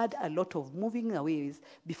have had a lot of moving aways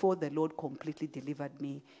before the Lord completely delivered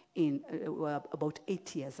me in about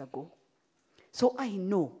 8 years ago. So I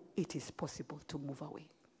know it is possible to move away.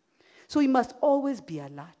 So we must always be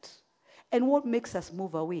alert. And what makes us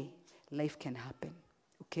move away? Life can happen.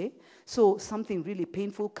 Okay? So something really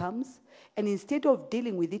painful comes, and instead of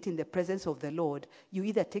dealing with it in the presence of the Lord, you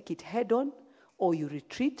either take it head on, or you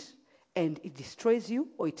retreat, and it destroys you,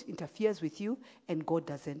 or it interferes with you, and God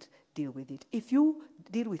doesn't deal with it. If you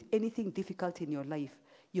deal with anything difficult in your life,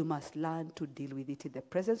 you must learn to deal with it in the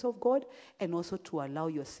presence of God, and also to allow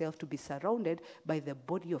yourself to be surrounded by the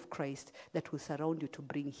body of Christ that will surround you to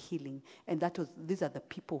bring healing. And these are the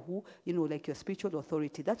people who, like your spiritual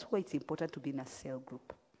authority. That's why it's important to be in a cell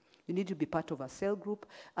group. You need to be part of a cell group.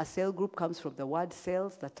 A cell group comes from the word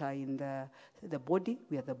cells that are in the body.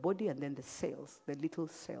 We are the body, and then the cells, the little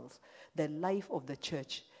cells. The life of the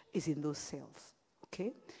church is in those cells.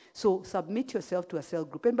 Okay? So submit yourself to a cell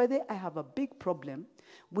group. And by the way, I have a big problem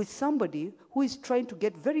with somebody who is trying to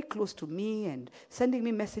get very close to me and sending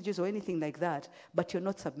me messages or anything like that, but you're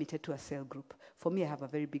not submitted to a cell group. For me, I have a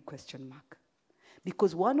very big question mark.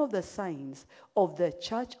 Because one of the signs of the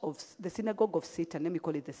church of the synagogue of Satan, let me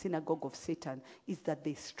call it the synagogue of Satan, is that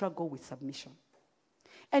they struggle with submission.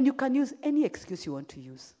 And you can use any excuse you want to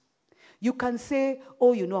use. You can say,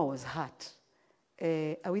 oh, I was hurt.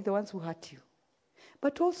 Are we the ones who hurt you?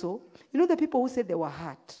 But also, the people who say they were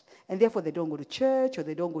hurt, and therefore they don't go to church or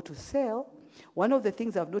they don't go to cell, one of the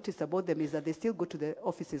things I've noticed about them is that they still go to the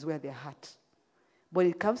offices where they're hurt. When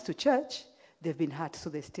it comes to church, they've been hurt,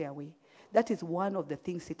 so they stay away. That is one of the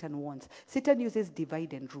things Satan wants. Satan uses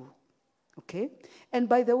divide and rule. Okay? And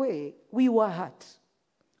by the way, we were hurt.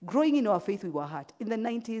 Growing in our faith, we were hurt. In the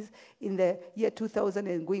 90s, in the year 2000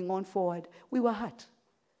 and going on forward, we were hurt.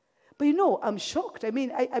 But I'm shocked.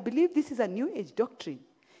 I believe this is a new age doctrine.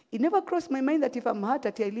 It never crossed my mind that if I'm hurt,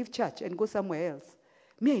 that I leave church and go somewhere else.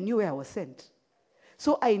 I knew where I was sent.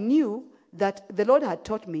 So I knew that the Lord had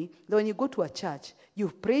taught me that when you go to a church,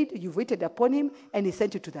 you've prayed, you've waited upon him, and he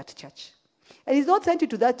sent you to that church. And he's not sent you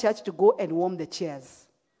to that church to go and warm the chairs.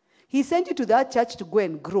 He sent you to that church to go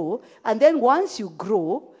and grow. And then once you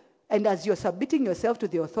grow, and as you're submitting yourself to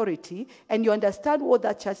the authority, and you understand what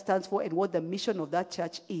that church stands for and what the mission of that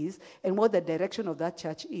church is, and what the direction of that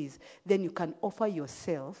church is, then you can offer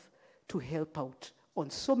yourself to help out on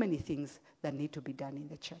so many things that need to be done in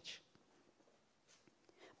the church.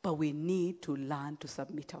 But we need to learn to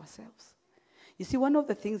submit ourselves. You see, one of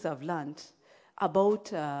the things I've learned about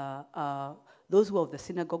those who are of the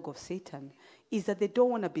synagogue of Satan is that they don't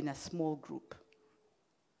want to be in a small group.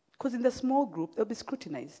 Because in the small group, they'll be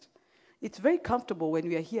scrutinized. It's very comfortable when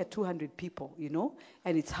we are here 200 people,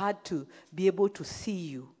 and it's hard to be able to see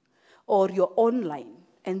you. Or you're online,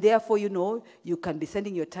 and therefore, you can be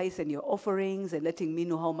sending your tithes and your offerings and letting me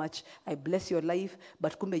know how much I bless your life,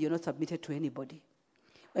 but kumbe you're not submitted to anybody.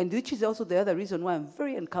 And which is also the other reason why I'm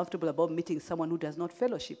very uncomfortable about meeting someone who does not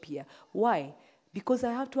fellowship here. Why? Because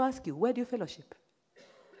I have to ask you, where do you fellowship?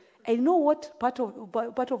 And you know what part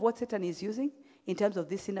of what Satan is using in terms of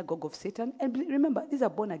this synagogue of Satan? And remember, these are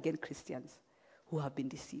born-again Christians who have been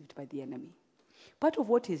deceived by the enemy. Part of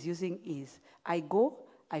what he's using is, I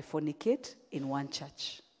fornicate in one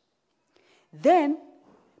church. Then,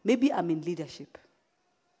 maybe I'm in leadership.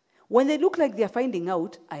 When they look like they're finding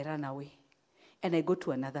out, I run away. And I go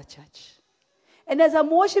to another church. And as I'm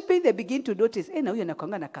worshiping, they begin to notice, now you're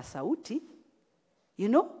nakwanga na kasauti. You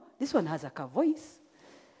know, this one has a voice.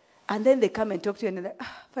 And then they come and talk to you, and they're like,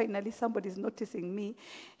 finally somebody's noticing me.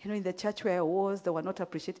 In the church where I was, they were not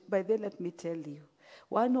appreciated. But then let me tell you,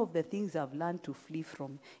 one of the things I've learned to flee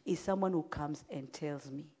from is someone who comes and tells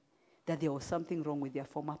me that there was something wrong with their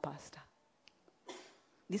former pastor.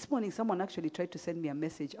 This morning, someone actually tried to send me a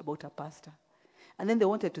message about a pastor. And then they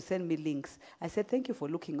wanted to send me links. I said, thank you for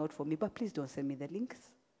looking out for me, but please don't send me the links.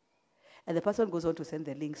 And the person goes on to send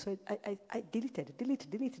the links. So I delete.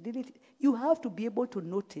 You have to be able to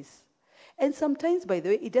notice. And sometimes, by the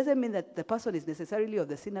way, it doesn't mean that the person is necessarily of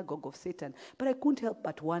the synagogue of Satan. But I couldn't help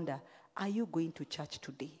but wonder, are you going to church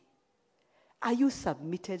today? Are you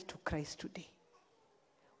submitted to Christ today?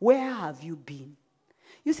 Where have you been?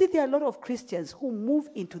 You see, there are a lot of Christians who move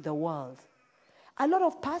into the world. A lot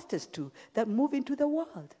of pastors too that move into the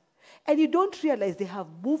world. And you don't realize they have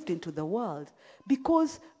moved into the world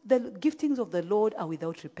because the giftings of the Lord are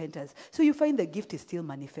without repentance. So you find the gift is still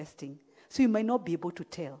manifesting. So you might not be able to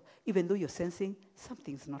tell, even though you're sensing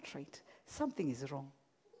something's not right. Something is wrong.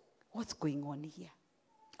 What's going on here?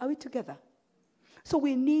 Are we together? So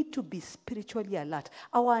we need to be spiritually alert.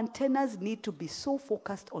 Our antennas need to be so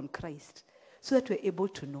focused on Christ so that we're able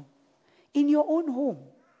to know. In your own home,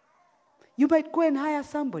 you might go and hire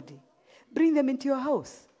somebody, bring them into your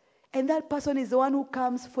house, and that person is the one who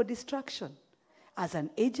comes for distraction as an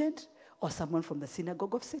agent or someone from the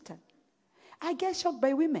synagogue of Satan. I get shocked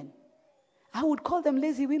by women. I would call them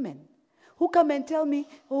lazy women who come and tell me,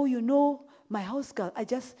 my house girl, I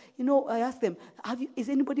ask them, is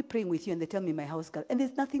anybody praying with you? And they tell me my house girl. And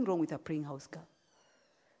there's nothing wrong with a praying house girl.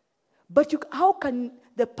 But how can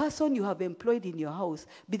the person you have employed in your house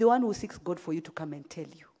be the one who seeks God for you to come and tell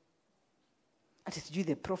you? At sijui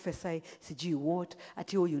they prophesy, sijui what,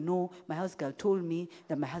 my house girl told me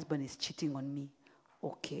that my husband is cheating on me.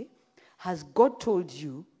 Okay. Has God told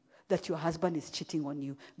you that your husband is cheating on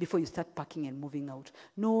you before you start packing and moving out?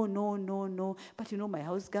 No. But my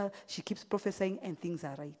house girl, she keeps prophesying and things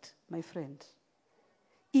are right. My friend,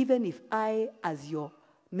 even if I, as your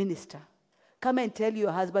minister, come and tell you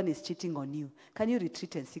your husband is cheating on you, can you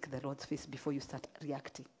retreat and seek the Lord's face before you start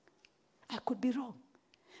reacting? I could be wrong.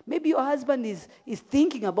 Maybe your husband is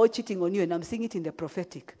thinking about cheating on you, and I'm seeing it in the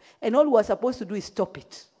prophetic. And all we're supposed to do is stop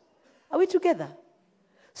it. Are we together?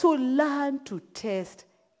 So learn to test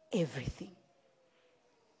everything.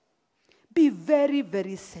 Be very,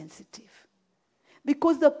 very sensitive.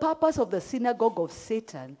 Because the purpose of the synagogue of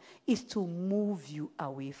Satan is to move you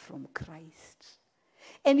away from Christ.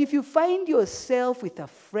 And if you find yourself with a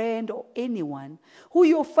friend or anyone who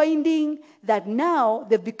you're finding that now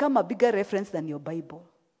they've become a bigger reference than your Bible.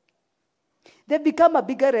 They've become a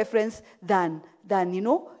bigger reference than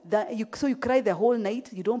so you cry the whole night,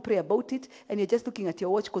 you don't pray about it, and you're just looking at your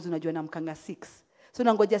watch because unajua namkanga 6. So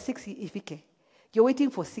nangoja 6 ifike. You're waiting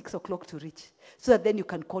for 6 o'clock to reach so that then you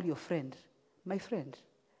can call your friend. My friend,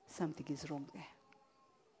 something is wrong there.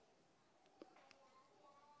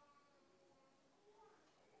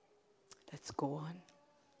 Let's go on.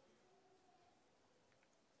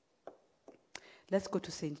 Let's go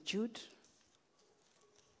to St. Jude.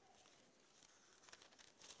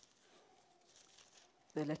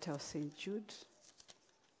 The letter of St. Jude.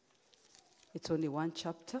 It's only one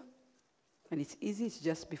chapter. And it's easy. It's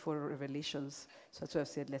just before Revelations. So that's why I've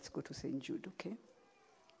said, let's go to St. Jude, okay?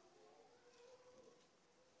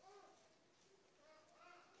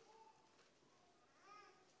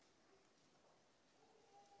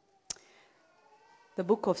 The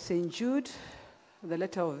book of St. Jude, the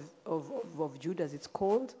letter of Jude as it's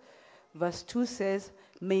called, verse 2 says,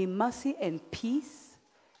 may mercy and peace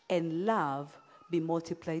and love be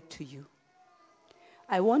multiplied to you.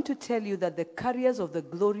 I want to tell you that the carriers of the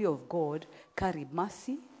glory of God carry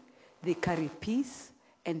mercy, they carry peace,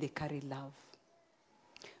 and they carry love.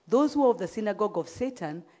 Those who are of the synagogue of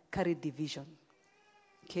Satan carry division.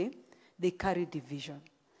 Okay? They carry division.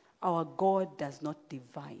 Our God does not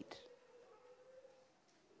divide.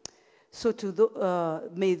 So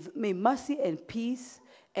may mercy and peace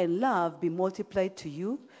and love be multiplied to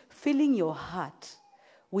you, filling your heart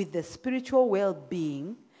with the spiritual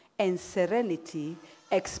well-being and serenity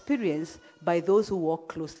experienced by those who walk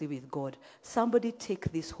closely with God. Somebody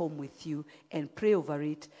take this home with you and pray over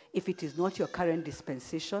it if it is not your current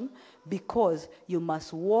dispensation, because you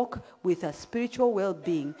must walk with a spiritual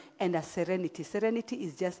well-being and a serenity. Serenity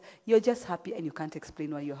is just, you're just happy and you can't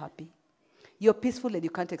explain why you're happy. You're peaceful and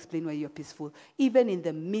you can't explain why you're peaceful, even in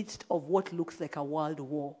the midst of what looks like a world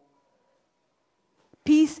war.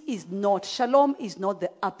 Peace is not, shalom is not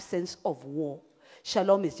the absence of war.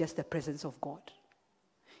 Shalom is just the presence of God.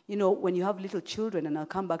 You know, when you have little children, and I'll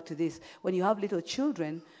come back to this, when you have little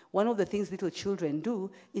children, one of the things little children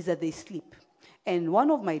do is that they sleep. And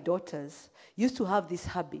one of my daughters used to have this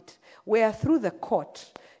habit where through the cot,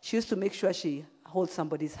 she used to make sure she holds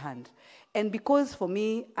somebody's hand. And because for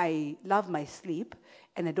me, I love my sleep,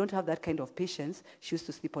 and I don't have that kind of patience, she used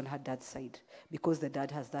to sleep on her dad's side because the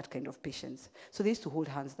dad has that kind of patience. So they used to hold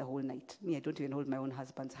hands the whole night. Me, I don't even hold my own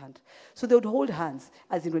husband's hand. So they would hold hands,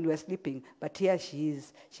 as in when we were sleeping, but here she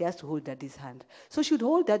is. She has to hold daddy's hand. So she would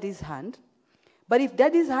hold daddy's hand, but if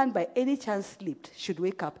daddy's hand by any chance slipped, she'd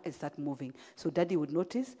wake up and start moving. So daddy would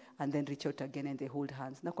notice and then reach out again and they hold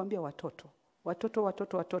hands. Nakwambia watoto.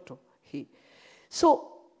 Watoto. Hey.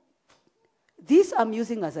 So this I'm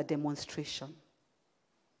using as a demonstration.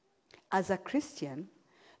 As a Christian,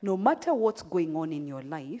 no matter what's going on in your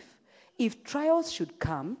life, if trials should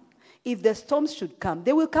come, if the storms should come,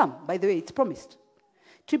 they will come. By the way, it's promised.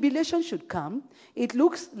 Tribulation should come. It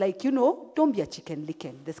looks like, don't be a chicken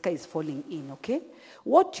licken. The sky is falling in, okay?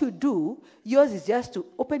 What you do, yours is just to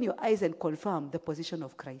open your eyes and confirm the position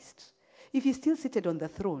of Christ. If he's still seated on the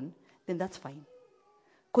throne, then that's fine.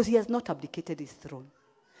 Because he has not abdicated his throne.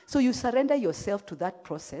 So you surrender yourself to that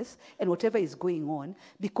process and whatever is going on,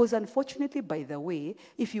 because unfortunately, by the way,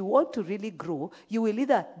 if you want to really grow, you will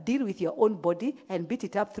either deal with your own body and beat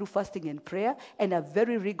it up through fasting and prayer and a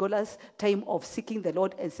very rigorous time of seeking the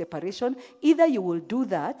Lord and separation. Either you will do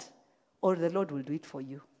that or the Lord will do it for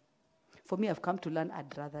you. For me, I've come to learn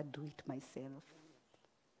I'd rather do it myself.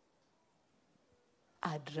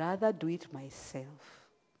 I'd rather do it myself.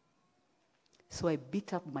 So I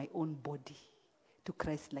beat up my own body to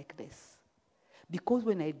Christ like this. Because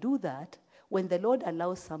when I do that, when the Lord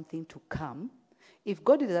allows something to come, if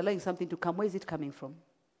God is allowing something to come, where is it coming from?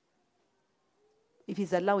 If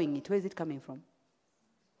he's allowing it, where is it coming from?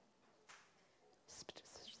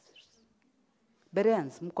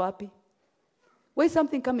 Bereans, mko wapi? Where is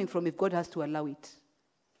something coming from if God has to allow it?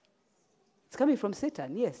 It's coming from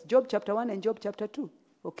Satan, yes. Job chapter 1 and Job chapter 2,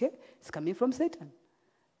 okay? It's coming from Satan.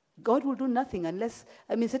 God will do nothing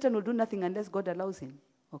Satan will do nothing unless God allows him,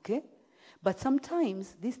 okay? But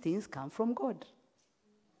sometimes these things come from God.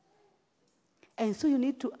 And so you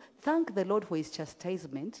need to thank the Lord for his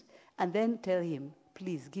chastisement and then tell him,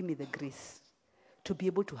 please give me the grace to be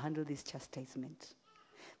able to handle this chastisement.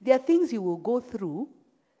 There are things you will go through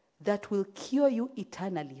that will cure you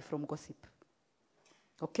eternally from gossip,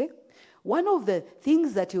 okay? One of the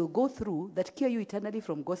things that you'll go through that cure you eternally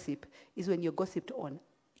from gossip is when you're gossiped on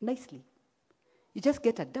nicely. You just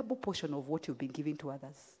get a double portion of what you've been giving to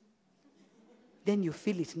others. Then you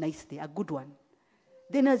feel it nicely, a good one.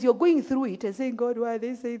 Then as you're going through it and saying, God, why are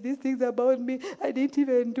they saying these things about me? I didn't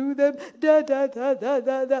even do them.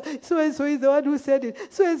 So-and-so is the one who said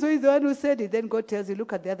it. So-and-so is the one who said it. Then God tells you,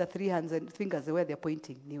 look at the other three hands and fingers where they're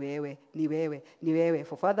pointing. Niwewe, niwewe, niwewe.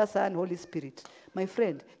 For Father, Son, Holy Spirit. My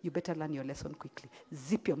friend, you better learn your lesson quickly.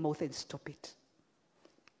 Zip your mouth and stop it.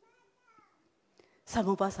 Some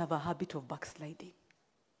of us have a habit of backsliding.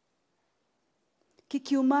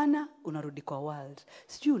 Kikiumana, unarudi kwa world.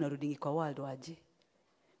 Sijui unarudi kwa world waje.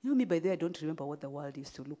 Me, by the way, I don't remember what the world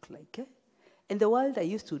used to look like. Eh? And the world I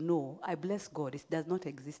used to know, I bless God, it does not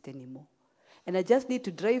exist anymore. And I just need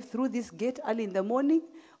to drive through this gate early in the morning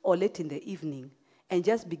or late in the evening and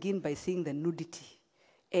just begin by seeing the nudity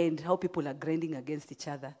and how people are grinding against each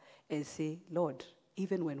other and say, Lord,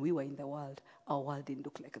 even when we were in the world, our world didn't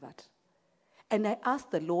look like that. And I asked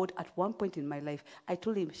the Lord at one point in my life, I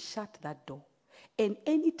told him, shut that door. And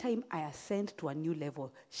anytime I ascend to a new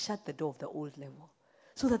level, shut the door of the old level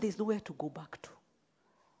so that there's nowhere to go back to.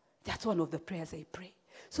 That's one of the prayers I pray.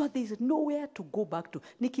 So that there's nowhere to go back to.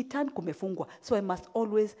 Nikitan kumefungwa. So I must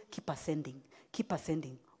always keep ascending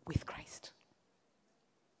with Christ.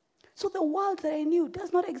 So the world that I knew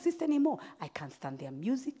does not exist anymore. I can't stand their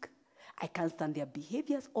music. I can't stand their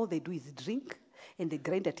behaviors. All they do is drink. And they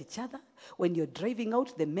grind at each other. When you're driving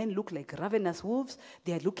out, the men look like ravenous wolves.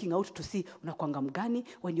 They are looking out to see unakwanga mgani.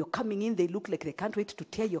 When you're coming in, they look like they can't wait to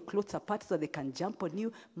tear your clothes apart so they can jump on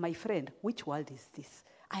you. My friend, which world is this?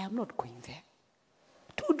 I am not going there.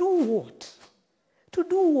 To do what? To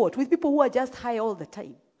do what? With people who are just high all the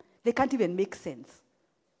time. They can't even make sense.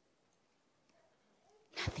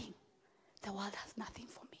 Nothing. The world has nothing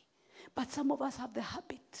for me. But some of us have the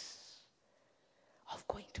habit of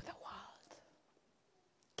going to the world.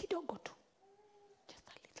 Kidogo tu. Just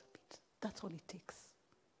a little bit. That's all it takes.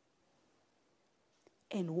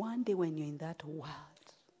 And one day when you're in that world,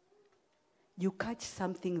 you catch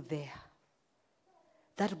something there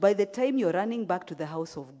that by the time you're running back to the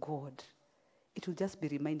house of God, it will just be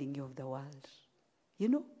reminding you of the world. You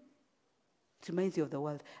know? It reminds you of the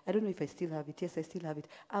world. I don't know if I still have it. Yes, I still have it.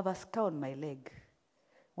 I have a scar on my leg,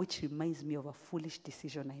 which reminds me of a foolish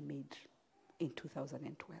decision I made in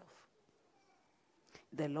 2012.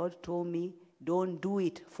 The Lord told me, don't do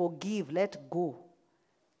it. Forgive. Let go.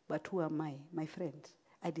 But who am I? My friend.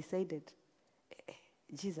 I decided,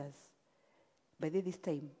 Jesus, by this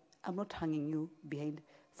time, I'm not hanging you behind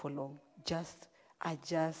for long. I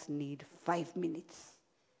just need 5 minutes.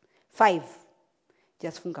 5.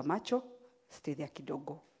 Just funga macho, stay there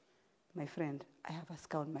kidogo. My friend, I have a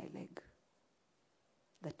scar on my leg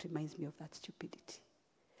that reminds me of that stupidity.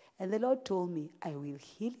 And the Lord told me, I will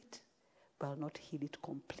heal it, but I'll not heal it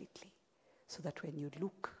completely. So that when you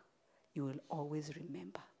look, you will always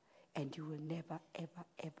remember. And you will never, ever,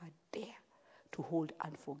 ever dare to hold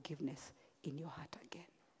unforgiveness in your heart again.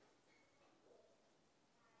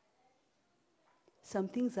 Some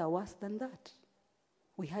things are worse than that.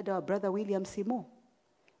 We had our brother William Seymour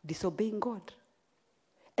disobeying God.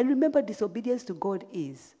 And remember, disobedience to God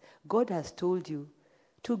is, God has told you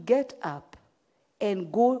to get up and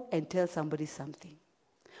go and tell somebody something.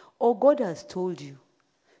 Or God has told you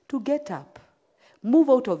to get up, move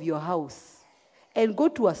out of your house, and go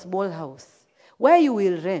to a small house where you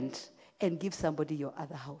will rent and give somebody your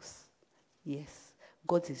other house. Yes,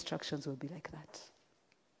 God's instructions will be like that.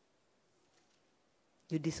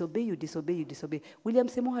 You disobey, you disobey, you disobey. William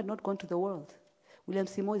Seymour had not gone to the world. William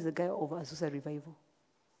Seymour is the guy of Azusa Revival.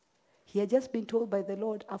 He had just been told by the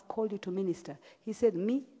Lord, I've called you to minister. He said,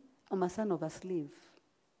 me, I'm a son of a slave.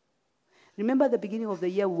 Remember at the beginning of the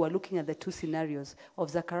year, we were looking at the 2 scenarios of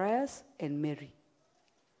Zacharias and Mary.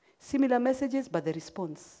 Similar messages, but the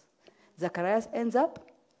response. Zacharias ends up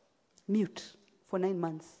mute for 9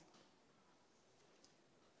 months.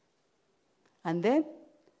 And then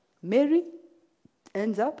Mary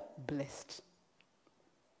ends up blessed.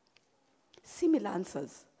 Similar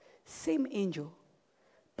answers, same angel,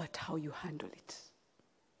 but how you handle it.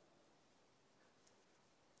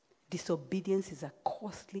 Disobedience is a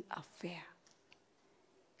costly affair.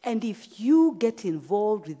 And if you get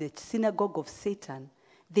involved with the synagogue of Satan,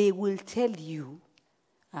 they will tell you,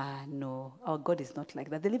 no, our God is not like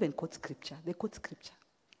that. They live and quote scripture. They quote scripture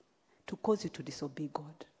to cause you to disobey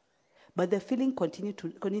God. But the feeling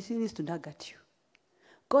continues to nag at you.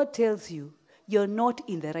 God tells you, you're not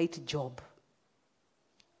in the right job.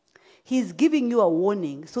 He's giving you a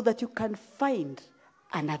warning so that you can find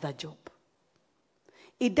another job.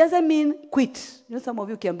 It doesn't mean quit. You know, some of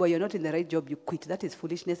you can boy, you're not in the right job, you quit. That is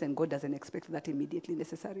foolishness, and God doesn't expect that immediately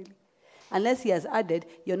necessarily. Unless he has added,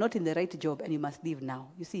 you're not in the right job and you must leave now.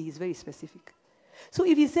 You see, he's very specific. So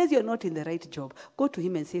if he says you're not in the right job, go to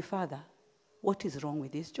him and say, Father, what is wrong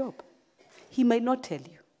with this job? He might not tell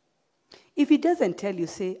you. If he doesn't tell you,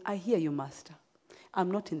 say, I hear you, Master.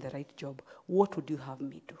 I'm not in the right job. What would you have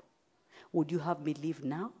me do? Would you have me leave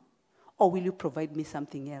now? Or will you provide me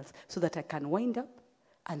something else so that I can wind up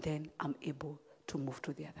and then I'm able to move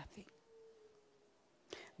to the other thing?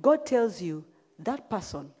 God tells you that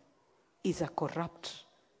person is a corrupt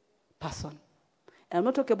person. And I'm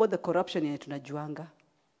not talking about the corruption in tunajuanga.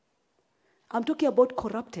 I'm talking about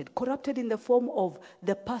corrupted. Corrupted in the form of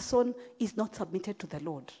the person is not submitted to the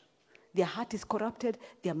Lord. Their heart is corrupted,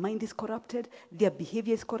 their mind is corrupted, their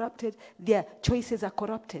behavior is corrupted, their choices are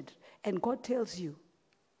corrupted. And God tells you,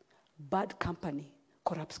 bad company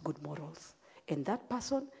corrupts good morals. And that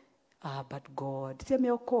person, but God,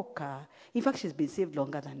 in fact, she's been saved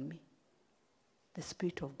longer than me. The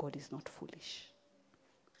Spirit of God is not foolish.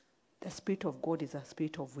 The Spirit of God is a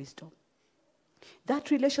spirit of wisdom.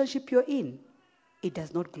 That relationship you're in, it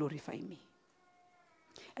does not glorify me.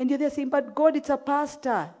 And you're there saying, but God, it's a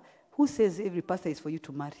pastor. Who says every pastor is for you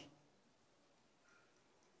to marry?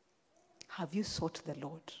 Have you sought the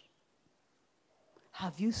Lord?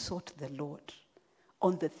 Have you sought the Lord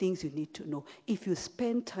on the things you need to know? If you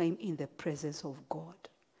spend time in the presence of God,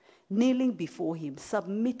 kneeling before him,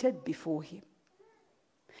 submitted before him.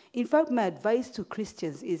 In fact, my advice to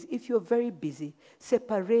Christians is, if you're very busy,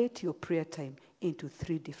 separate your prayer time into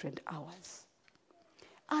 3 different hours.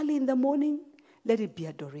 Early in the morning, let it be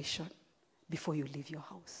adoration before you leave your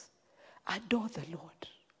house. Adore the Lord.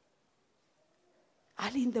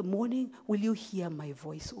 Early in the morning, will you hear my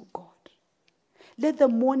voice, O God? Let the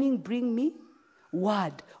morning bring me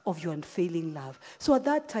word of your unfailing love. So at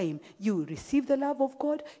that time, you receive the love of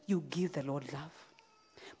God, you give the Lord love.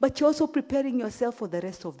 But you're also preparing yourself for the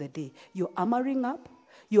rest of the day. You're armoring up.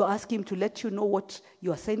 You're asking him to let you know what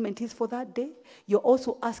your assignment is for that day. You're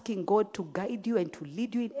also asking God to guide you and to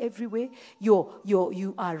lead you in every way.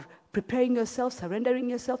 You are preparing yourself, surrendering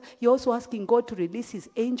yourself. You're also asking God to release his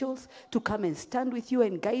angels to come and stand with you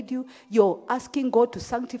and guide you. You're asking God to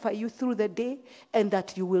sanctify you through the day and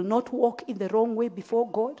that you will not walk in the wrong way before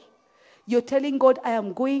God. You're telling God, I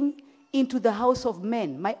am going into the house of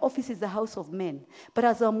men. My office is the house of men. But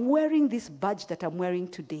as I'm wearing this badge that I'm wearing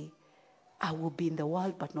today, I will be in the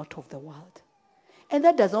world, but not of the world. And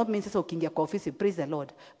that does not mean, praise the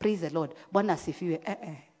Lord, praise the Lord.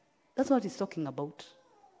 That's not what it's talking about.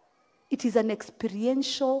 It is an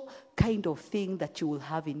experiential kind of thing that you will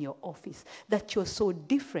have in your office, that you're so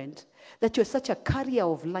different, that you're such a carrier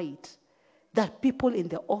of light, that people in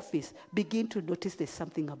the office begin to notice there's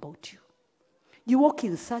something about you. You walk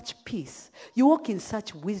in such peace. You walk in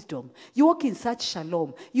such wisdom. You walk in such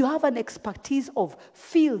shalom. You have an expertise of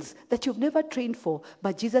fields that you've never trained for,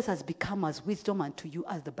 but Jesus has become as wisdom unto you,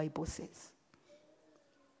 as the Bible says.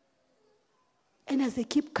 And as they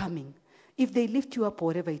keep coming, if they lift you up or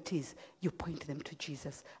whatever it is, you point them to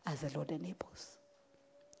Jesus as the Lord enables.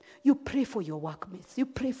 You pray for your workmates. You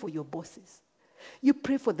pray for your bosses. You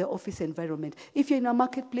pray for the office environment. If you're in a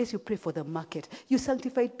marketplace, you pray for the market. You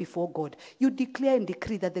sanctify it before God. You declare and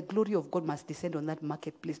decree that the glory of God must descend on that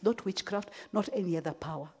marketplace, not witchcraft, not any other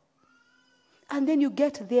power. And then you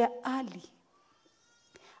get there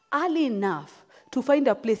early enough to find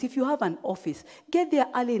a place. If you have an office, get there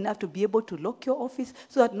early enough to be able to lock your office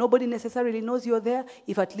so that nobody necessarily knows you're there,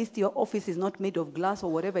 if at least your office is not made of glass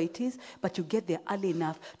or whatever it is, but you get there early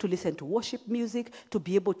enough to listen to worship music, to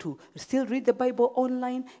be able to still read the Bible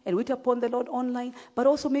online and wait upon the Lord online, but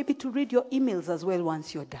also maybe to read your emails as well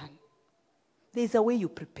once you're done. There's a way you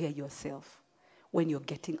prepare yourself when you're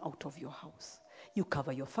getting out of your house. You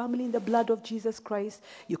cover your family in the blood of Jesus Christ.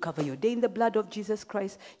 You cover your day in the blood of Jesus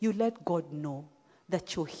Christ. You let God know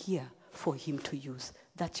that you're here for him to use.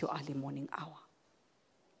 That's your early morning hour.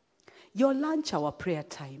 Your lunch hour prayer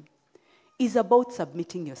time is about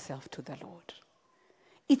submitting yourself to the Lord.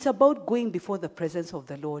 It's about going before the presence of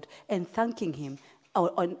the Lord and thanking him,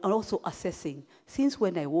 and also assessing, since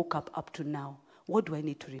when I woke up to now, what do I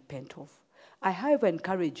need to repent of? I however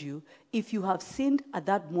encourage you, if you have sinned at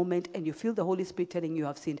that moment and you feel the Holy Spirit telling you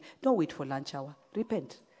have sinned, don't wait for lunch hour.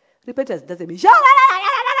 Repent. Repentance doesn't mean,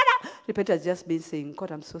 repentance just means saying,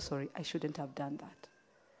 God, I'm so sorry. I shouldn't have done that.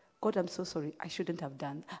 God, I'm so sorry. I shouldn't have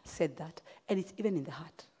said that. And it's even in the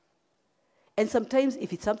heart. And sometimes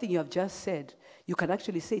if it's something you have just said, you can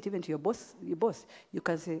actually say it even to your boss. You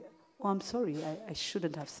can say, oh, I'm sorry. I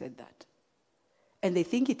shouldn't have said that. And they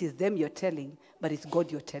think it is them you're telling, but it's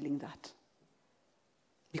God you're telling that.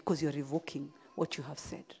 Because you're revoking what you have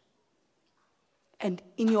said. And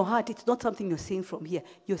in your heart, it's not something you're saying from here.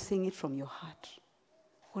 You're saying it from your heart.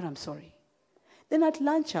 God, I'm sorry. Then at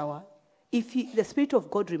lunch hour, if the Spirit of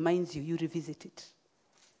God reminds you, you revisit it.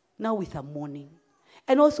 Now with a mourning.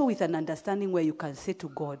 And also with an understanding where you can say to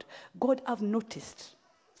God, God, I've noticed.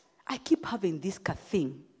 I keep having this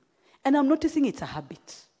thing. And I'm noticing it's a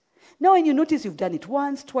habit. Now when you notice you've done it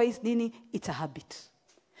once, twice, Nini, it's a habit.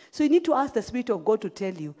 So you need to ask the Spirit of God to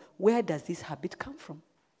tell you, where does this habit come from?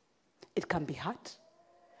 It can be hurt.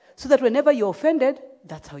 So that whenever you're offended,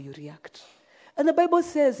 that's how you react. And the Bible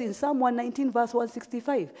says in Psalm 119, verse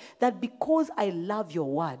 165, that because I love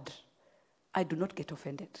your word, I do not get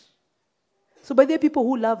offended. So by the way, people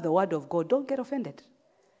who love the word of God, don't get offended.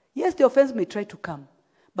 Yes, the offense may try to come,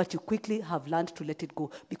 but you quickly have learned to let it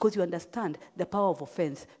go because you understand the power of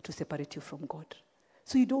offense to separate you from God.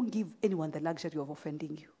 So you don't give anyone the luxury of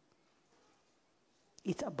offending you.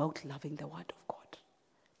 It's about loving the word of God.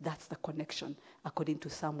 That's the connection according to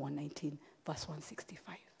Psalm 119, verse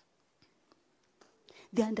 165.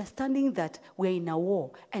 The understanding that we're in a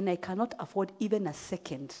war and I cannot afford even a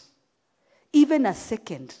second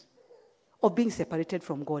of being separated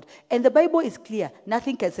from God. And the Bible is clear.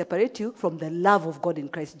 Nothing can separate you from the love of God in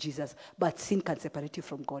Christ Jesus, but sin can separate you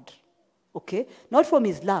from God. Okay? Not from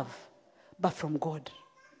his love, but from God.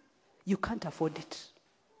 You can't afford it.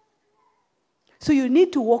 So you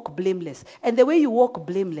need to walk blameless. And the way you walk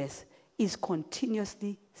blameless is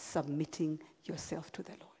continuously submitting yourself to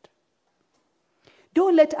the Lord.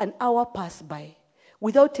 Don't let an hour pass by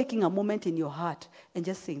without taking a moment in your heart and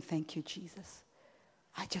just saying, thank you, Jesus.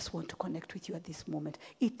 I just want to connect with you at this moment.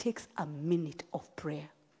 It takes a minute of prayer.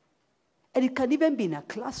 And it can even be in a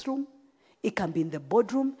classroom. It can be in the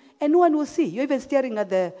boardroom. And no one will see. You're even staring at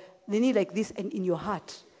the knee like this and in your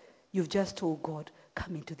heart. You've just told God,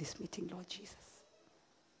 come into this meeting, Lord Jesus.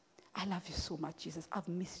 I love you so much, Jesus. I've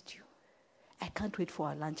missed you. I can't wait for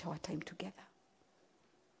our lunch hour time together.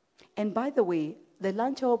 And by the way, the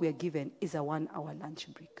lunch hour we are given is a 1-hour lunch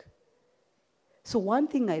break. So one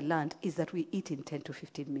thing I learned is that we eat in 10 to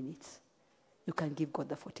 15 minutes. You can give God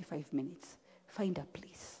the 45 minutes. Find a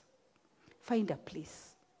place. Find a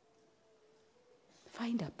place.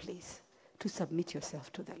 Find a place to submit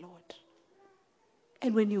yourself to the Lord.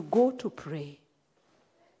 And when you go to pray,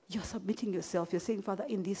 you're submitting yourself. You're saying, Father,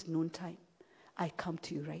 in this noontime, I come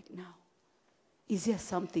to you right now. Is there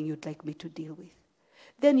something you'd like me to deal with?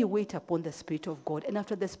 Then you wait upon the Spirit of God. And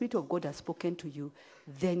after the Spirit of God has spoken to you,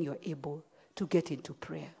 then you're able to get into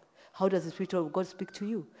prayer. How does the Spirit of God speak to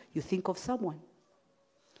you? You think of someone.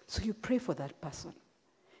 So you pray for that person.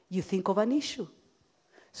 You think of an issue.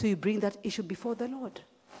 So you bring that issue before the Lord.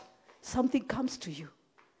 Something comes to you.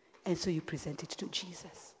 And so you present it to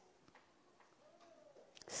Jesus.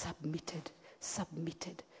 Submitted,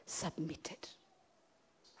 submitted, submitted.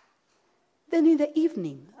 Then in the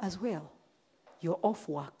evening as well, you're off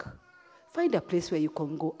work. Find a place where you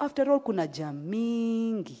can go. After all, kuna jam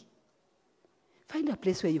mingi. Find a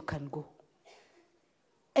place where you can go.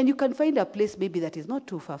 And you can find a place maybe that is not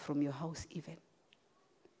too far from your house even.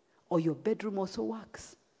 Or your bedroom also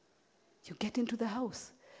works. You get into the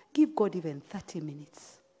house. Give God even 30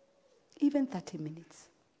 minutes. Even 30 minutes.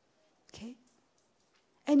 Okay?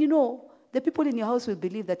 And you know, the people in your house will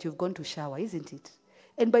believe that you've gone to shower, isn't it?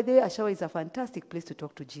 And by the way, a shower is a fantastic place to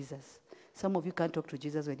talk to Jesus. Some of you can't talk to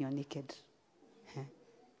Jesus when you're naked.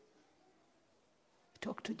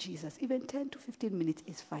 Talk to Jesus. Even 10 to 15 minutes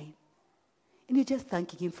is fine. And you're just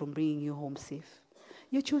thanking him for bringing you home safe.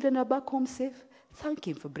 Your children are back home safe. Thank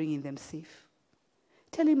him for bringing them safe.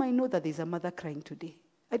 Tell him, I know that there's a mother crying today.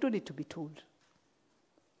 I don't need to be told.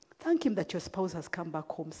 Thank him that your spouse has come back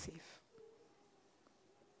home safe.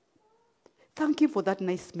 Thank him for that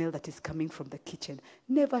nice smell that is coming from the kitchen.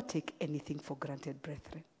 Never take anything for granted,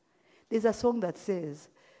 brethren. There's a song that says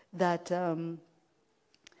that when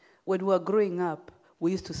we were growing up,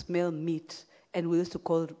 we used to smell meat, and we used to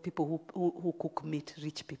call people who cook meat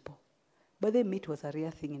rich people. But then meat was a rare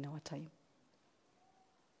thing in our time.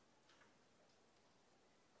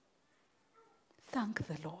 Thank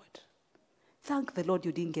the Lord. Thank the Lord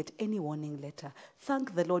you didn't get any warning letter.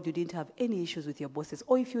 Thank the Lord you didn't have any issues with your bosses.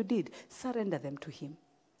 Or if you did, surrender them to him.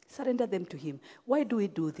 Surrender them to him. Why do we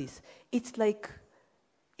do this? It's like,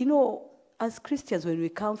 you know, as Christians, when we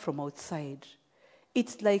come from outside,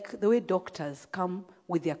 it's like the way doctors come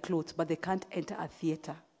with their clothes, but they can't enter a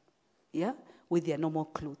theater, yeah, with their normal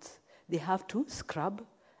clothes. They have to scrub,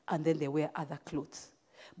 and then they wear other clothes.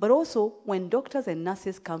 But also, when doctors and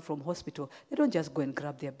nurses come from hospital, they don't just go and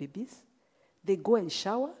grab their babies. They go and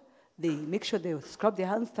shower. They make sure they scrub their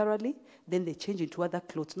hands thoroughly. Then they change into other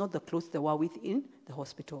clothes, not the clothes they were within the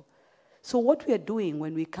hospital. So what we are doing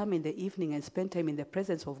when we come in the evening and spend time in the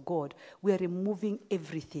presence of God, we are removing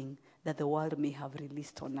everything that the world may have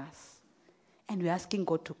released on us. And we're asking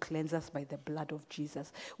God to cleanse us by the blood of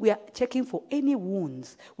Jesus. We are checking for any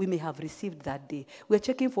wounds we may have received that day. We are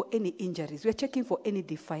checking for any injuries. We are checking for any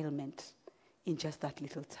defilement in just that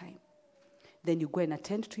little time. Then you go and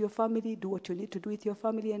attend to your family, do what you need to do with your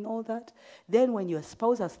family and all that. Then when your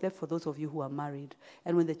spouse has slept, for those of you who are married,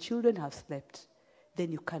 and when the children have slept,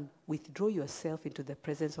 then you can withdraw yourself into the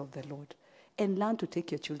presence of the Lord and learn to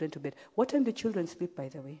take your children to bed. What time do children sleep, by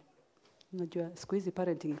the way? Unajua, siku hizi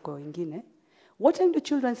parenting iko ingine. What time do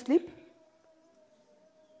children sleep?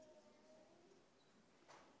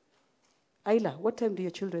 Ayla, what time do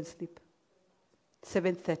your children sleep?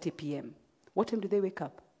 7:30 p.m. What time do they wake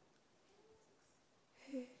up?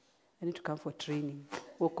 I need to come for training.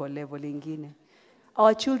 Woko level ingine.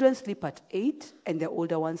 Our children sleep at 8, and the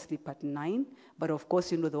older ones sleep at 9. But of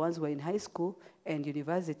course, you know, the ones who are in high school and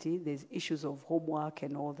university, there's issues of homework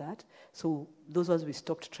and all that. So those ones we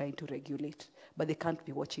stopped trying to regulate. But they can't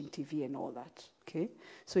be watching TV and all that, okay?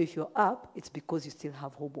 So if you're up, it's because you still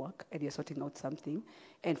have homework and you're sorting out something.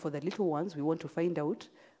 And for the little ones, we want to find out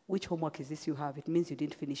which homework is this you have. It means you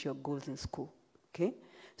didn't finish your goals in school, okay?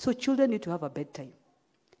 So children need to have a bedtime.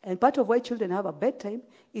 And part of why children have a bedtime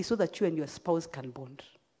is so that you and your spouse can bond,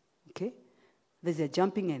 okay? There's a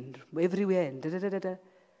jumping and everywhere and da-da-da-da-da.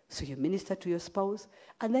 So you minister to your spouse.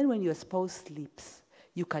 And then when your spouse sleeps,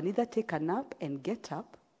 you can either take a nap and get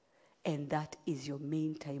up, and that is your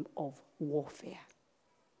main time of warfare.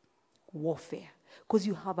 Warfare. Because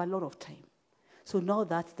you have a lot of time. So now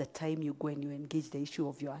that's the time you go and you engage the issue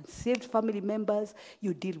of your unsaved family members.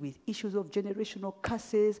 You deal with issues of generational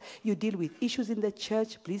curses. You deal with issues in the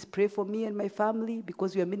church. Please pray for me and my family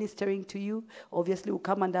because we are ministering to you. Obviously, we'll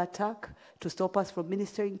come under attack to stop us from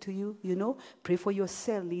ministering to you. You know, pray for your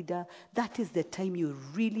cell leader. That is the time you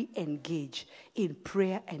really engage in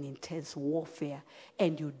prayer and intense warfare,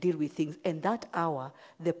 and you deal with things. And that hour,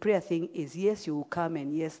 the prayer thing is, yes, you will come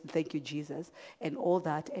and yes, thank you, Jesus, and all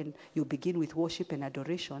that, and you begin with worship and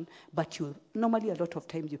adoration, but you normally a lot of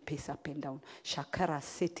times you pace up and down. Shakara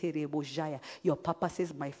sete rebojaya. Your papa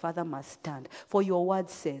says, my father must stand. For your word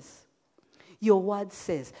says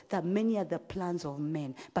that many are the plans of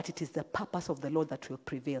men, but it is the purpose of the Lord that will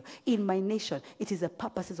prevail. In my nation, it is the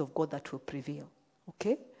purposes of God that will prevail.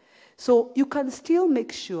 Okay? So you can still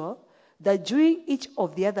make sure that during each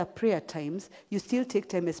of the other prayer times, you still take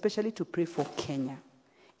time, especially to pray for Kenya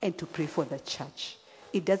and to pray for the church.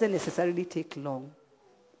 It doesn't necessarily take long.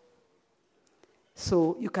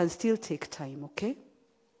 So you can still take time, okay?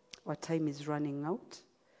 Our time is running out.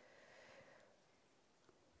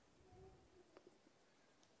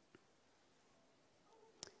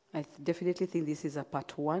 I definitely think this is a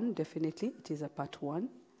part 1. Definitely, it is a part 1.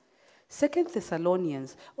 2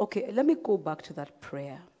 Thessalonians. Okay, let me go back to that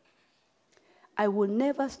prayer. I will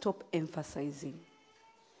never stop emphasizing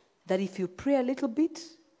that if you pray a little bit,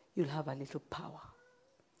 you'll have a little power.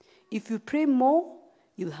 If you pray more,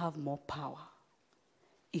 you'll have more power.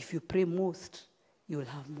 If you pray most, you'll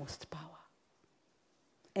have most power.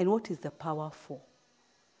 And what is the power for?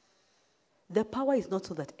 The power is not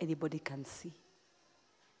so that anybody can see.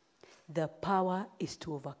 The power is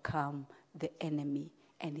to overcome the enemy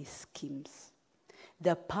and his schemes.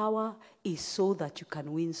 The power is so that you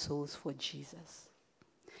can win souls for Jesus.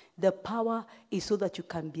 The power is so that you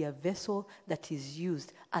can be a vessel that is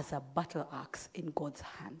used as a battle axe in God's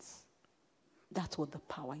hands. That's what the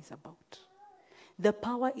power is about. The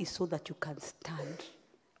power is so that you can stand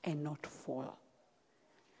and not fall.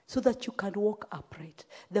 So that you can walk upright.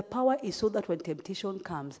 The power is so that when temptation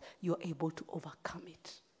comes, you're able to overcome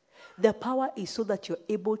it. The power is so that you're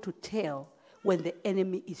able to tell when the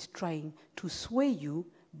enemy is trying to sway you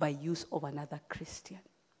by use of another Christian.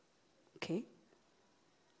 Okay?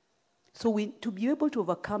 So to be able to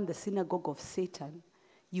overcome the synagogue of Satan,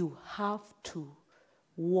 you have to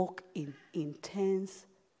walk in intense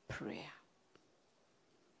prayer.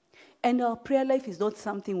 And our prayer life is not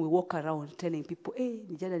something we walk around telling people, hey,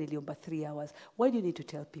 nijana niliomba 3 hours. Why do you need to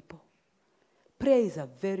tell people? Prayer is a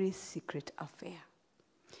very secret affair.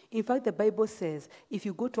 In fact, the Bible says, if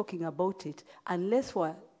you go talking about it, unless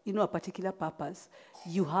for a particular purpose,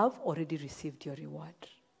 you have already received your reward.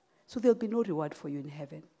 So there'll be no reward for you in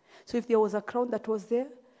heaven. So if there was a crown that was there,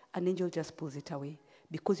 an angel just pulls it away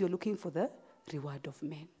because you're looking for the reward of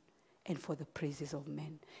men and for the praises of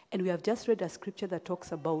men. And we have just read a scripture that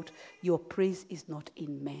talks about your praise is not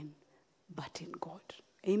in men, but in God.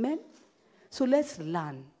 Amen? So let's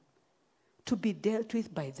learn to be dealt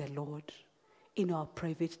with by the Lord in our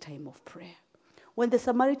private time of prayer. When the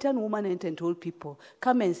Samaritan woman went and told people,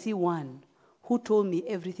 come and see one who told me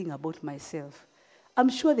everything about myself, I'm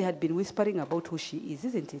sure they had been whispering about who she is,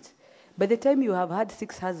 isn't it? By the time you have had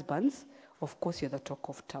 6 husbands, of course you're the talk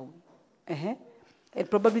of town. And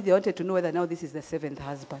probably they wanted to know whether now this is the 7th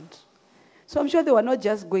husband. So I'm sure they were not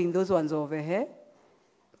just going those ones over here.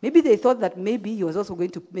 Maybe they thought that maybe he was also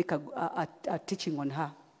going to make a teaching on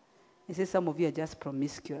her. He says, some of you are just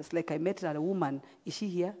promiscuous. Like I met a woman. Is she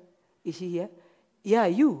here? Is she here? Yeah,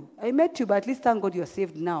 you. I met you, but at least thank God you're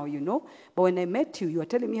saved now, But when I met you, you were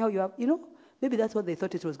telling me how you have, maybe that's what they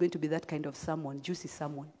thought it was going to be, that kind of someone, juicy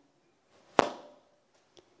someone.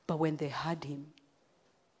 But when they heard him,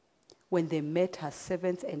 when they met her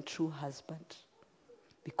 7th and true husband,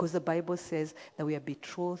 because the Bible says that we are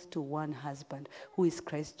betrothed to one husband, who is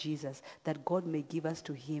Christ Jesus, that God may give us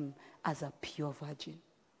to him as a pure virgin.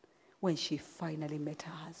 When she finally met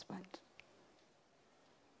her husband.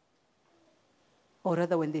 Or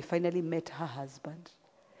rather, when they finally met her husband,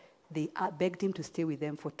 they begged him to stay with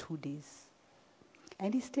them for 2 days.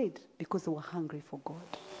 And he stayed because they were hungry for God.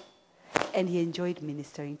 And he enjoyed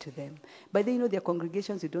ministering to them. But then, there are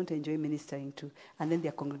congregations you don't enjoy ministering to. And then there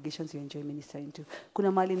are congregations you enjoy ministering to.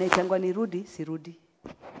 Kuna mali naitangwa ni rudi, si rudi.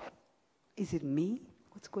 Is it me?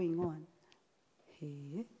 What's going on?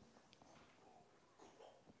 Hey.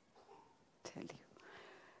 Tell you.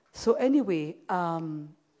 So anyway,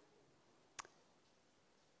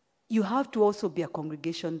 you have to also be a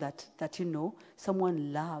congregation that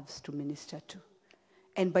someone loves to minister to.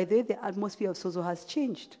 And by the way, the atmosphere of Sozo has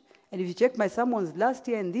changed. And if you check my sermons last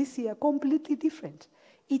year and this year, completely different.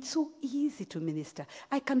 It's so easy to minister.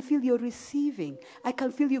 I can feel you're receiving. I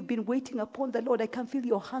can feel you've been waiting upon the Lord. I can feel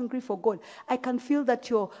you're hungry for God. I can feel that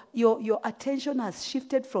your attention has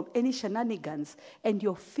shifted from any shenanigans and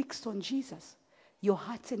you're fixed on Jesus. Your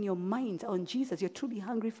hearts and your minds are on Jesus. You're truly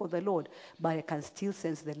hungry for the Lord. But I can still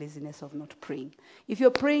sense the laziness of not praying. If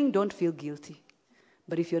you're praying, don't feel guilty.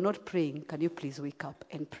 But if you're not praying, can you please wake up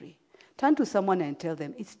and pray? Turn to someone and tell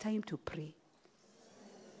them, it's time to pray.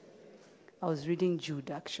 I was reading Jude,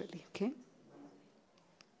 actually, okay?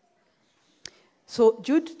 So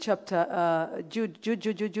Jude chapter,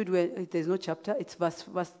 Jude, where there's no chapter, it's verse,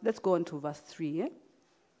 let's go on to verse 3, yeah?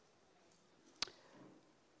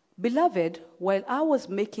 Beloved, while I was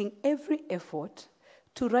making every effort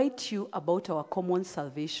to write to you about our common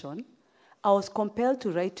salvation, I was compelled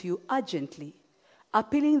to write to you urgently,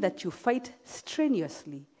 appealing that you fight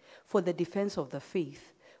strenuously for the defense of the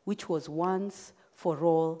faith, which was once for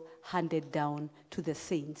all handed down to the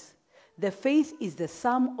saints. The faith is the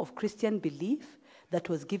sum of Christian belief that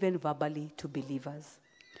was given verbally to believers.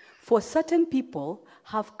 For certain people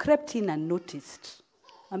have crept in unnoticed.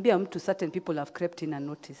 Ambia mtu, certain people have crept in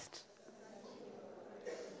unnoticed.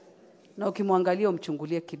 Na ukimwangalia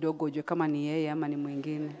umchungulie kidogo ujue kama ni yeye ama ni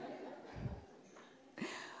mwingine.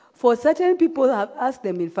 For certain people have asked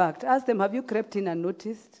them, in fact, ask them, have you crept in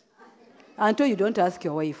unnoticed? Until you don't ask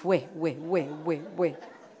your wife, where? Where?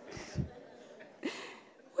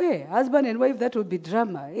 Husband and wife, that would be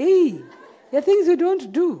drama. Hey, there are things you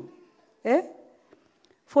don't do. Eh?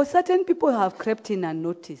 For certain people have crept in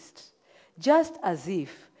unnoticed, just as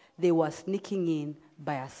if they were sneaking in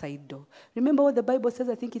by a side door. Remember what the Bible says,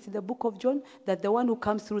 I think it's in the book of John, that the one who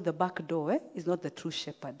comes through the back door is not the true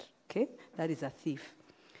shepherd. Okay? That is a thief.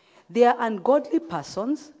 They are ungodly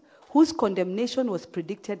persons whose condemnation was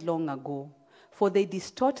predicted long ago, for they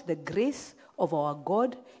distort the grace of our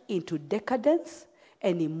God into decadence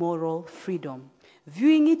and immoral freedom,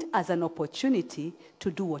 viewing it as an opportunity to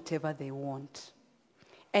do whatever they want,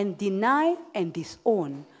 and deny and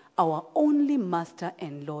disown our only Master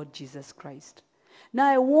and Lord Jesus Christ. Now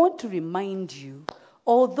I want to remind you,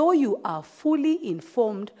 although you are fully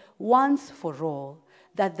informed once for all,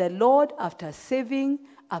 that the Lord, after saving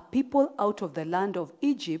a people out of the land of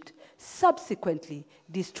Egypt, subsequently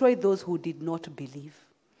destroyed those who did not believe,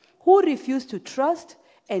 who refused to trust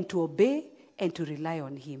and to obey and to rely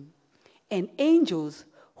on him. And angels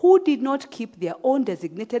who did not keep their own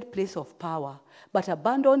designated place of power, but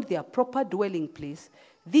abandoned their proper dwelling place,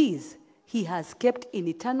 these he has kept in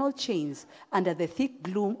eternal chains under the thick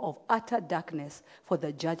gloom of utter darkness for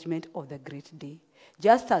the judgment of the great day.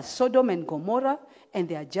 Just as Sodom and Gomorrah and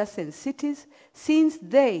their adjacent cities, since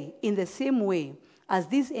they, in the same way as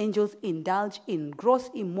these angels, indulge in gross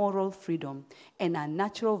immoral freedom and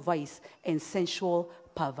unnatural vice and sensual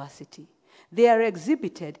perversity. They are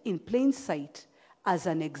exhibited in plain sight as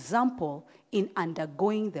an example in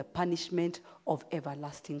undergoing the punishment of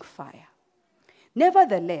everlasting fire.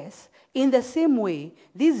 Nevertheless, in the same way,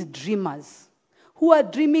 these dreamers, who are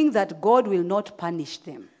dreaming that God will not punish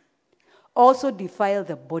them, also defile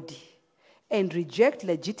the body and reject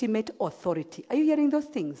legitimate authority. Are you hearing those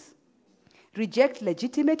things? Reject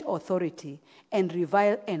legitimate authority and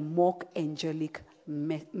revile and mock angelic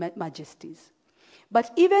majesties.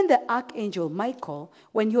 But even the archangel Michael,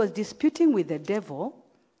 when he was disputing with the devil,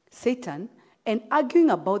 Satan, and arguing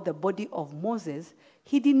about the body of Moses,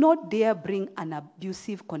 he did not dare bring an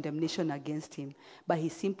abusive condemnation against him, but he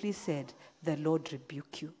simply said, "The Lord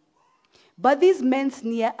rebuke you." But these men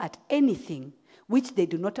sneer at anything which they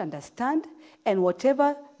do not understand, and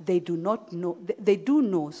whatever they do not know,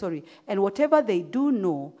 and whatever they do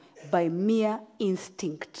know by mere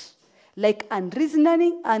instinct, like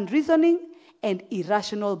unreasoning and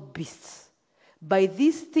irrational beasts. By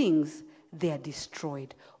these things they are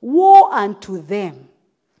destroyed. Woe unto them,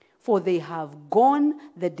 for they have gone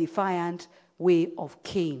the defiant way of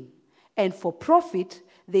Cain, and for profit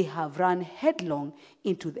they have run headlong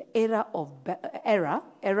into the era of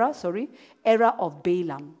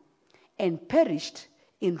Balaam, and perished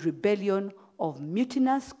in rebellion of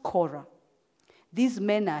mutinous Korah. These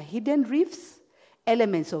men are hidden reefs,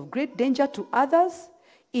 elements of great danger to others.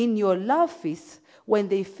 In your love feasts, when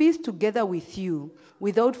they feast together with you,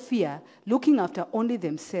 without fear, looking after only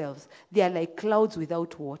themselves, they are like clouds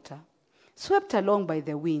without water, swept along by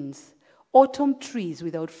the winds, autumn trees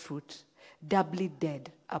without fruit, doubly dead,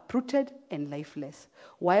 uprooted and lifeless,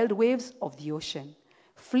 wild waves of the ocean,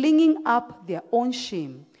 flinging up their own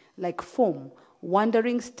shame like foam,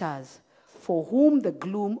 wandering stars, for whom the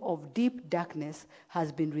gloom of deep darkness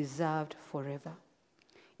has been reserved forever.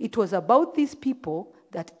 It was about these people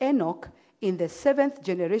that Enoch in the 7th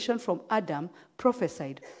generation from Adam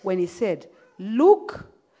prophesied when he said, "Look,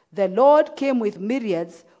 the Lord came with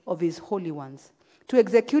myriads of his holy ones to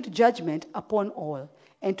execute judgment upon all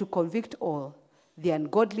and to convict all, the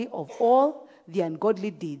ungodly of all the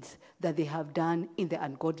ungodly deeds that they have done in the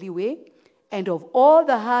ungodly way, and of all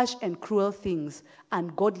the harsh and cruel things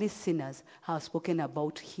ungodly sinners have spoken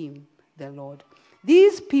about him, the Lord."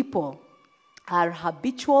 These people are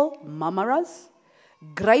habitual murmurers,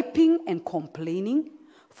 griping and complaining,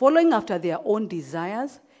 following after their own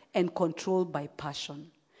desires, and controlled by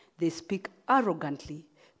passion. They speak arrogantly,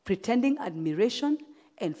 pretending admiration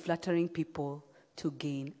and flattering people to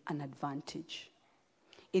gain an advantage.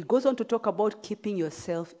 It goes on to talk about keeping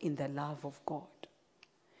yourself in the love of God.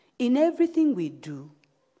 In everything we do,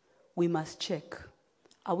 we must check,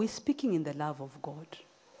 are we speaking in the love of God?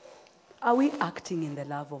 Are we acting in the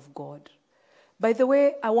love of God? By the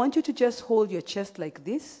way, I want you to just hold your chest like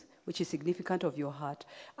this, which is significant of your heart.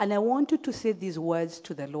 And I want you to say these words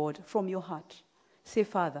to the Lord from your heart. Say,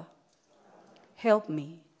 "Father, help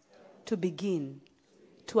me to begin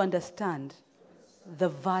to understand the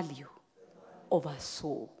value of a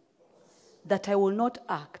soul, that I will not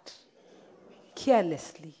act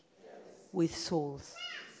carelessly with souls.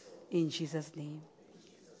 In Jesus' name,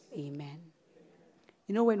 amen."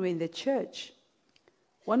 You know, when we're in the church,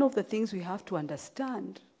 one of the things we have to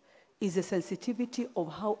understand is the sensitivity of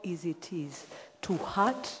how easy it is to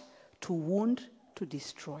hurt, to wound, to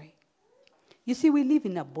destroy. You see, we live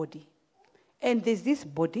in a body. And there's this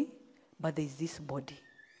body, but there's this body.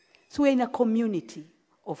 So we're in a community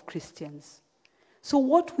of Christians. So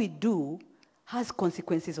what we do has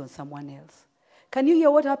consequences on someone else. Can you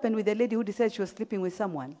hear what happened with the lady who decided she was sleeping with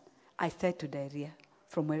someone? I started to diarrhea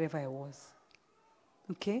from wherever I was.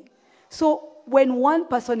 Okay? So when one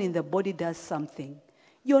person in the body does something,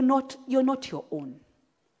 you're not your own.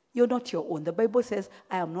 You're not your own. The Bible says,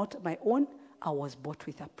 "I am not my own. I was bought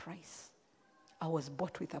with a price." I was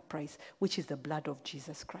bought with a price, which is the blood of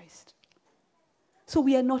Jesus Christ. So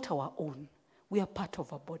we are not our own. We are part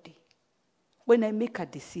of a body. When I make a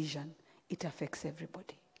decision, it affects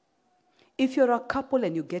everybody. If you're a couple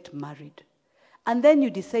and you get married, and then you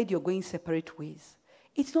decide you're going separate ways,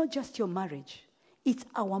 it's not just your marriage. It's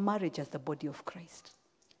our marriage as the body of Christ.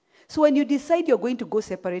 So when you decide you're going to go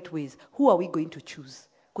separate ways, who are we going to choose?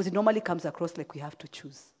 Because it normally comes across like we have to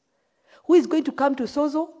choose. Who is going to come to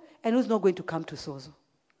Sozo and who's not going to come to Sozo?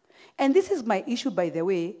 And this is my issue, by the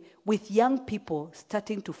way, with young people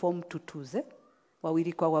starting to form tutus.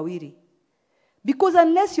 Wawiri kwa wawiri. Because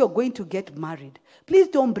unless you're going to get married, please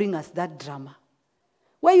don't bring us that drama.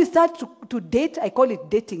 Where you start to date, I call it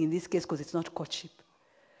dating in this case because it's not courtship.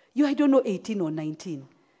 I don't know, 18 or 19.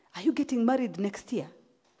 Are you getting married next year?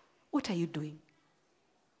 What are you doing?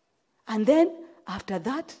 And then, after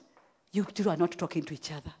that, you two are not talking to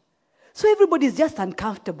each other. So everybody's just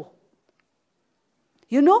uncomfortable.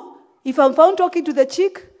 You know, if I'm found talking to the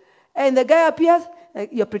chick, and the guy appears,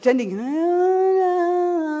 you're pretending,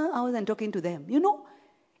 I wasn't talking to them. You know,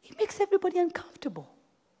 it makes everybody uncomfortable.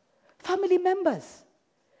 Family members,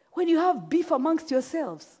 when you have beef amongst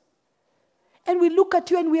yourselves, and we look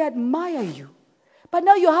at you and we admire you, but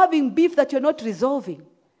now you're having beef that you're not resolving.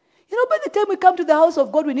 You know, by the time we come to the house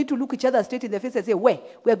of God, we need to look each other straight in the face and say, we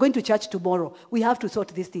are going to church tomorrow. We have to sort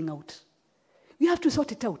this thing out. We have to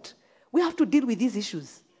sort it out. We have to deal with these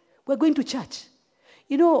issues. We're going to church.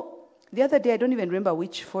 You know, the other day, I don't even remember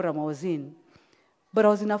which forum I was in, but I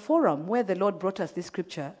was in a forum where the Lord brought us this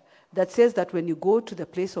scripture that says that when you go to the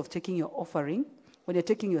place of taking your offering, when you're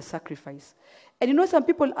taking your sacrifice, and you know, some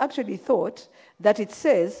people actually thought that it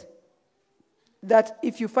says that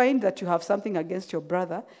if you find that you have something against your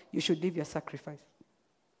brother, you should leave your sacrifice.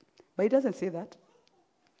 But it doesn't say that.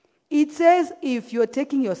 It says if you're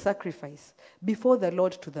taking your sacrifice before the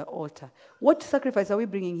Lord to the altar. What sacrifice are we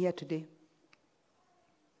bringing here today?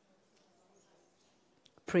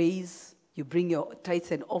 Praise. You bring your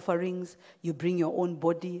tithes and offerings. You bring your own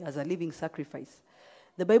body as a living sacrifice.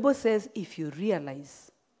 The Bible says if you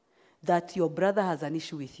realize that your brother has an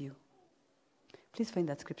issue with you. Please find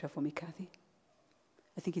that scripture for me, Kathy.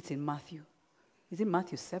 I think it's in Matthew. Is it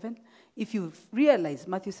Matthew 7? If you realize,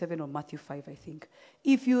 Matthew 7 or Matthew 5, I think.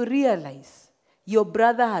 If you realize your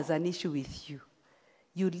brother has an issue with you,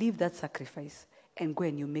 you leave that sacrifice and go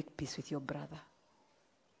and you make peace with your brother.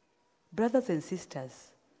 Brothers and sisters,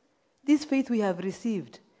 this faith we have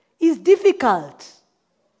received is difficult.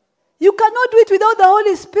 You cannot do it without the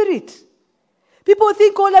Holy Spirit. People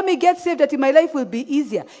think, let me get saved, that my life will be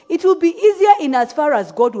easier. It will be easier in as far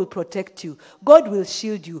as God will protect you. God will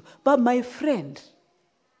shield you. But my friend,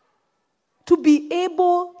 to be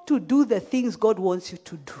able to do the things God wants you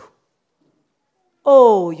to do,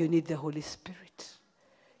 Oh, you need the Holy Spirit.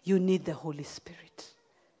 You need the Holy Spirit.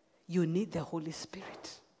 You need the Holy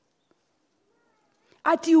Spirit.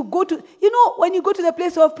 Until you go to, when you go to the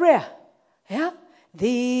place of prayer, yeah?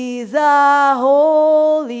 These are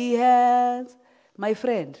holy hands, my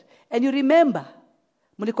friend. And you remember,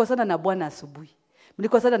 mlikosana na bwana asubuhi,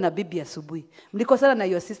 mlikosana na bibi asubuhi, mlikosana na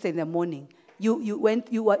your sister in the morning.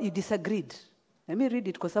 You disagreed. Let me read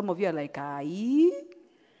it because some of you are like,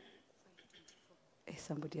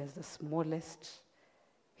 somebody has the smallest.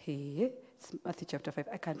 Hey, it's Matthew chapter 5.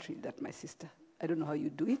 I can't read that, my sister. I don't know how you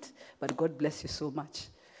do it, but God bless you so much.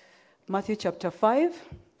 Matthew chapter 5.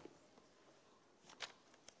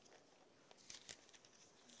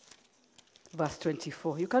 Verse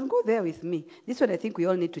 24. You can go there with me. This one I think we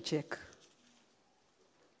all need to check.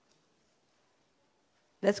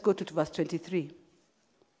 Let's go to verse 23.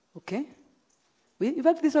 Okay? In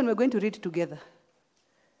fact, this one we're going to read together.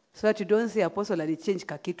 So that you don't say, Apostle, alichange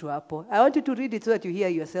kakitu hapo. I want you to read it so that you hear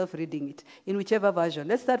yourself reading it, in whichever version.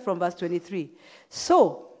 Let's start from verse 23.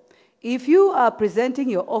 So, if you are presenting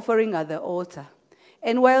your offering at the altar,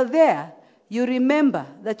 and while there, you remember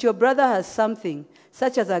that your brother has something,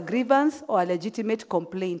 such as a grievance or a legitimate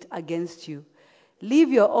complaint against you,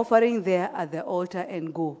 leave your offering there at the altar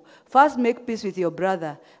and go. First make peace with your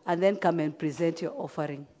brother, and then come and present your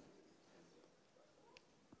offering.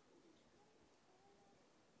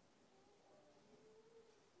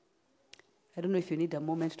 I don't know if you need a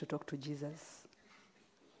moment to talk to Jesus.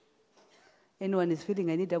 Anyone is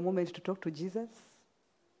feeling I need a moment to talk to Jesus?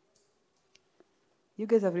 You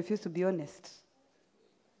guys have refused to be honest.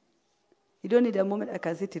 You don't need a moment. I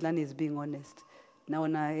can see Tilani is being honest. Now,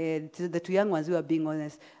 the two young ones who are being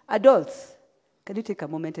honest. Adults, can you take a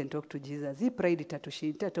moment and talk to Jesus? He prayed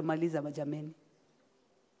itatumaliza majameni.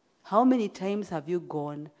 How many times have you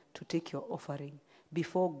gone to take your offering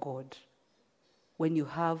before God when you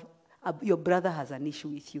have, your brother has an issue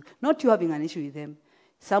with you? Not you having an issue with them.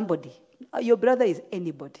 Somebody, your brother is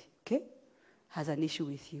anybody, okay? Has an issue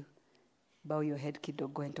with you. Bow your head, kiddo,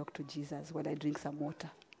 go and talk to Jesus while I drink some water.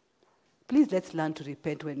 Please let's learn to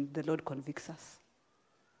repent when the Lord convicts us.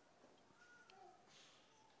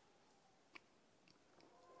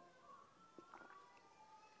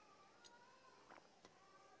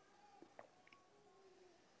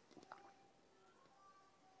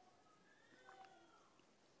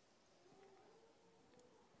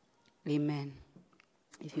 Amen.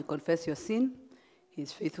 If you confess your sin, He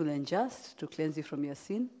is faithful and just to cleanse you from your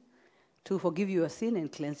sin, to forgive you your sin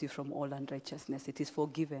and cleanse you from all unrighteousness. It is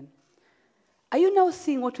forgiven. Are you now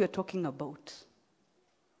seeing what we are talking about?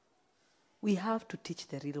 We have to teach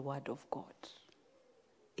the real word of God.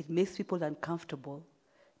 It makes people uncomfortable,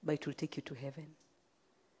 but it will take you to heaven.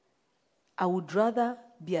 I would rather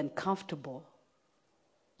be uncomfortable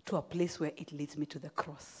to a place where it leads me to the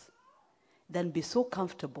cross than be so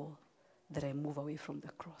comfortable that I move away from the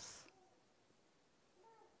cross.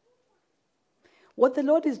 What the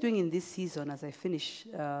Lord is doing in this season, as I finish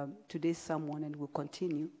today's sermon and will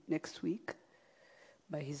continue next week,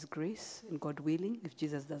 by His grace and God willing, if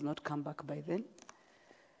Jesus does not come back by then.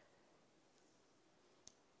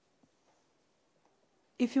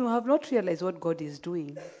 If you have not realized what God is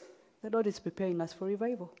doing, the Lord is preparing us for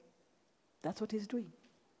revival. That's what He's doing.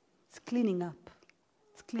 It's cleaning up.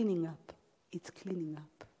 It's cleaning up. It's cleaning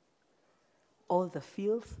up. All the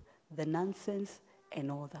filth, the nonsense,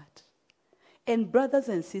 and all that. And brothers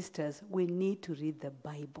and sisters, we need to read the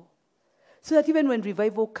Bible. So that even when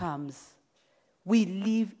revival comes, we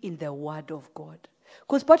live in the Word of God.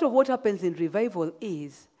 Because part of what happens in revival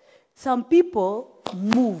is some people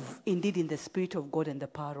move indeed in the Spirit of God and the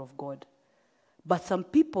power of God. But some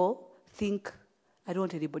people think, I don't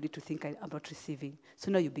want anybody to think I'm not receiving. So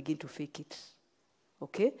now you begin to fake it.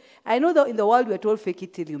 Okay? I know that in the world we are told fake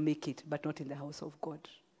it till you make it, but not in the house of God.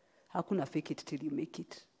 How can I fake it till you make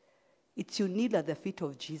it? It's you kneel at the feet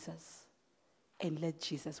of Jesus and let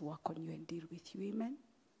Jesus work on you and deal with you. Amen?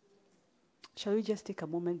 Shall we just take a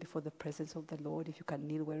moment before the presence of the Lord, if you can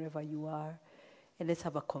kneel wherever you are, and let's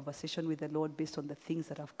have a conversation with the Lord based on the things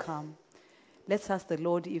that have come. Let's ask the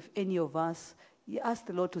Lord if any of us, you ask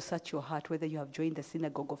the Lord to search your heart, whether you have joined the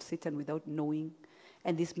synagogue of Satan without knowing,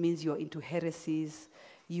 and this means you're into heresies,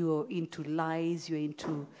 you're into lies, you're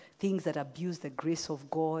into things that abuse the grace of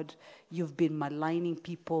God, you've been maligning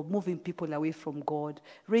people, moving people away from God,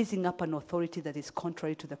 raising up an authority that is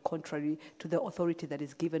contrary to the authority that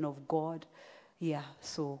is given of God. Yeah,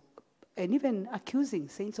 so, and even accusing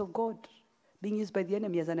saints of God, being used by the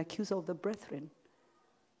enemy as an accuser of the brethren.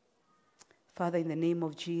 Father, in the name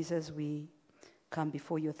of Jesus, we come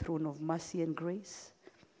before your throne of mercy and grace,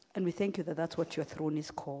 and we thank you that that's what your throne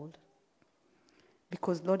is called.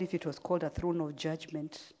 Because, Lord, if it was called a throne of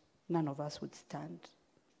judgment, none of us would stand.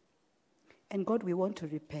 And God, we want to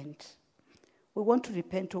repent. We want to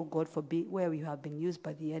repent, oh God, for where we have been used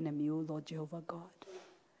by the enemy, oh Lord Jehovah God.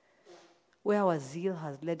 Where our zeal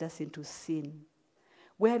has led us into sin.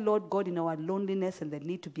 Where, Lord God, in our loneliness and the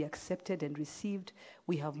need to be accepted and received,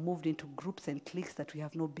 we have moved into groups and cliques that we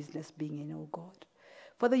have no business being in, oh God.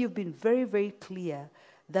 Father, you've been very, very clear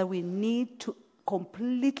that we need to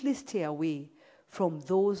completely stay away from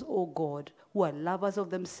those, oh God, who are lovers of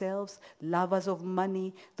themselves, lovers of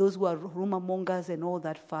money, those who are rumor mongers and all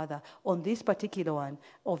that, Father. On this particular one,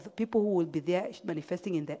 of the people who will be there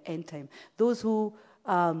manifesting in the end time, those who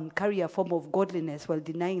carry a form of godliness while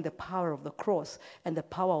denying the power of the cross and the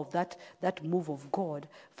power of that move of God.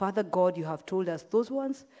 Father God, you have told us those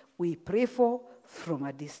ones we pray for from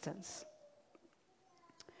a distance.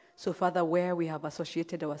 So, Father, where we have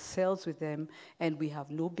associated ourselves with them and we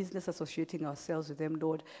have no business associating ourselves with them,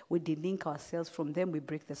 Lord, we delink ourselves from them. We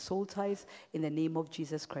break the soul ties in the name of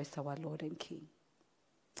Jesus Christ, our Lord and King.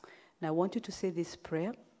 Now, I want you to say this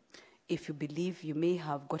prayer. If you believe you may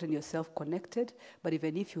have gotten yourself connected, but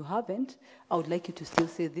even if you haven't, I would like you to still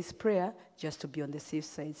say this prayer just to be on the safe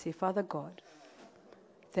side. Say, Father God,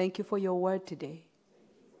 thank you for your word today.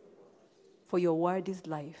 For your word is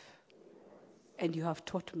life. And you have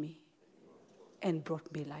taught me and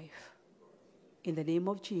brought me life. In the name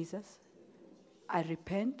of Jesus, I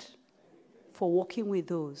repent for walking with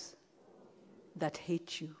those that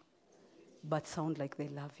hate you but sound like they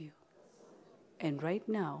love you. And right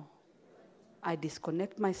now, I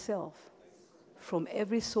disconnect myself from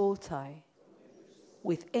every soul tie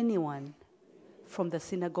with anyone from the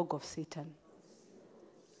synagogue of Satan.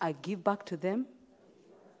 I give back to them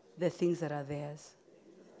the things that are theirs.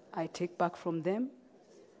 I take back from them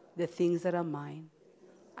the things that are mine.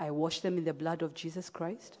 I wash them in the blood of Jesus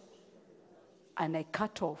Christ, and I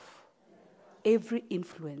cut off every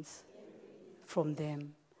influence from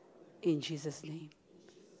them in Jesus' name.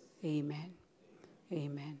 Amen.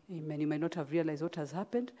 Amen. Amen. You may not have realized what has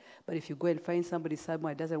happened, but if you go and find somebody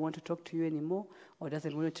somewhere that doesn't want to talk to you anymore or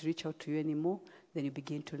doesn't want to reach out to you anymore, then you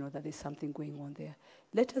begin to know that there's something going on there.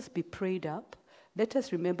 Let us be prayed up. Let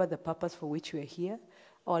us remember the purpose for which we are here.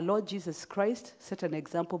 Our Lord Jesus Christ set an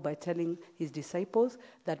example by telling his disciples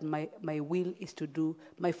that my food is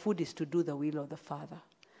to do the will of the Father.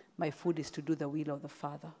 My food is to do the will of the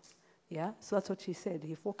Father. Yeah, so that's what he said.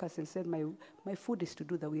 He focused and said, my food is to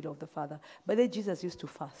do the will of the Father. But then Jesus used to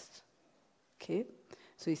fast. Okay?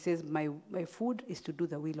 So he says, my food is to do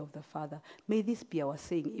the will of the Father. May this be our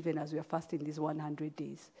saying, even as we are fasting these 100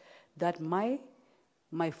 days, that my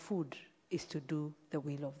food is to do the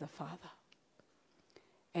will of the Father.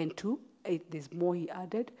 And two, there's more he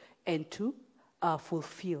added, and two,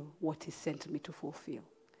 fulfill what he sent me to fulfill.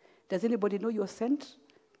 Does anybody know you're sent?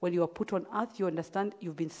 When you are put on earth, you understand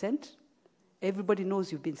you've been sent? Everybody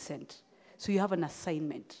knows you've been sent. So you have an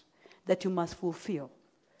assignment that you must fulfill.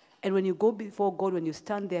 And when you go before God, when you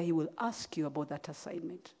stand there, he will ask you about that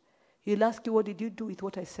assignment. He'll ask you, what did you do with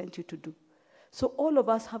what I sent you to do? So all of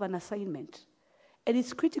us have an assignment. And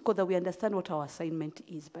it's critical that we understand what our assignment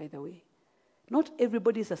is, by the way. Not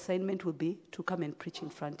everybody's assignment will be to come and preach in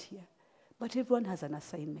front here. But everyone has an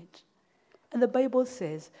assignment. And the Bible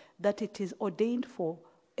says that it is ordained for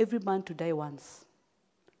every man to die once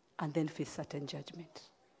and then face certain judgment.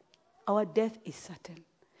 Our death is certain.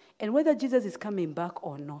 And whether Jesus is coming back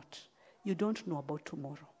or not, you don't know about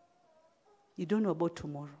tomorrow. You don't know about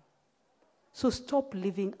tomorrow. So stop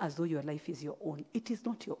living as though your life is your own. It is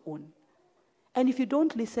not your own. And if you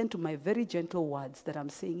don't listen to my very gentle words that I'm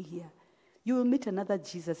saying here, you will meet another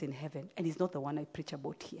Jesus in heaven, and he's not the one I preach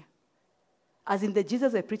about here. As in, the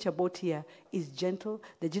Jesus I preach about here is gentle.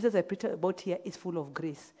 The Jesus I preach about here is full of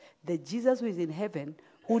grace. The Jesus who is in heaven,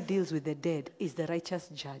 who deals with the dead, is the righteous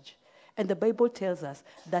judge. And the Bible tells us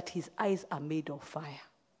that his eyes are made of fire.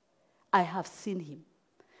 I have seen him.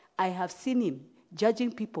 I have seen him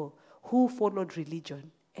judging people who followed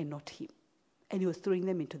religion and not him. And he was throwing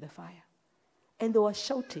them into the fire. And they were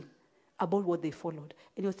shouting about what they followed.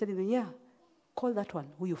 And he was telling them, yeah, call that one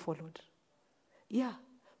who you followed. Yeah,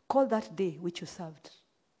 call that day which you served.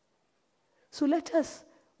 So let us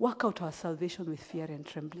work out our salvation with fear and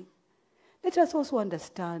trembling. Let us also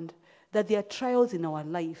understand that there are trials in our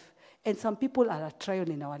life, and some people are a trial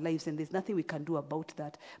in our lives, and there's nothing we can do about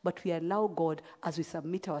that. But we allow God, as we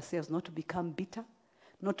submit ourselves, not to become bitter,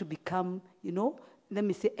 not to become, let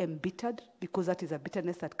me say embittered, because that is a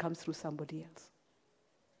bitterness that comes through somebody else.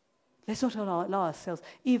 Let's not allow ourselves.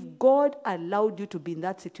 If God allowed you to be in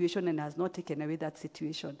that situation and has not taken away that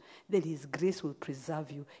situation, then his grace will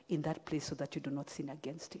preserve you in that place so that you do not sin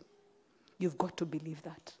against him. You've got to believe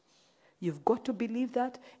that. You've got to believe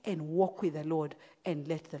that and walk with the Lord and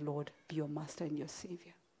let the Lord be your master and your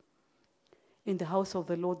Savior. In the house of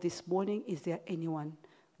the Lord this morning, is there anyone,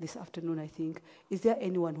 this afternoon I think, is there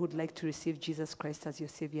anyone who would like to receive Jesus Christ as your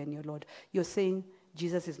Savior and your Lord? You're saying,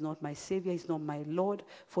 Jesus is not my Savior, he's not my Lord.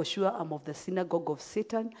 For sure, I'm of the synagogue of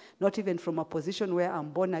Satan, not even from a position where I'm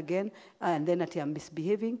born again and then I'm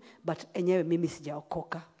misbehaving, but enyewe mimi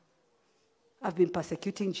sijaokoka. I've been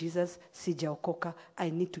persecuting Jesus, sijaokoka.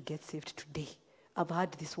 I need to get saved today. I've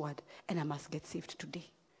heard this word and I must get saved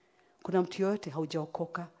today. Kuna mtu yoyote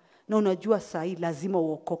haujaokoka na unajua saa hii lazima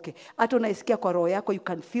uokoke. Hata unaisikia kwa roho yako, you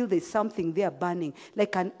can feel there's something there burning,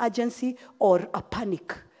 like an urgency or a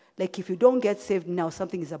panic. Like if you don't get saved now,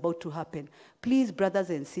 something is about to happen. Please, brothers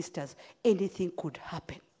and sisters, anything could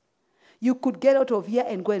happen. You could get out of here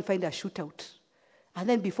and go and find a shootout. And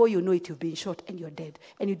then before you know it, you've been shot and you're dead.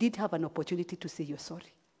 And you did have an opportunity to say you're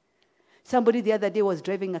sorry. Somebody the other day was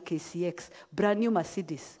driving a KCX, brand new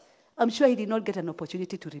Mercedes. I'm sure he did not get an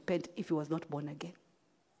opportunity to repent if he was not born again.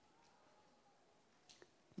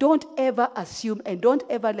 Don't ever assume and don't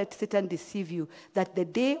ever let Satan deceive you that the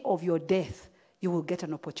day of your death, you will get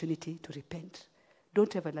an opportunity to repent.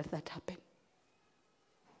 Don't ever let that happen.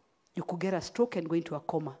 You could get a stroke and go into a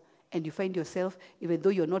coma. And you find yourself, even though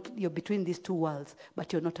you're between these two worlds,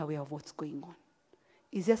 but you're not aware of what's going on.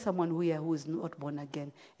 Is there someone here who is not born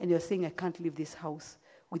again? And you're saying, I can't leave this house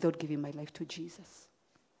without giving my life to Jesus.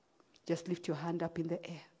 Just lift your hand up in the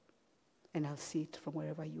air, and I'll see it from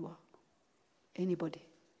wherever you are. Anybody?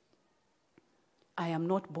 I am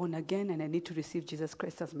not born again, and I need to receive Jesus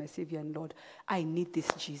Christ as my Savior and Lord. I need this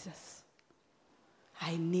Jesus.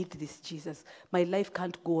 I need this Jesus. My life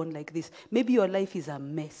can't go on like this. Maybe your life is a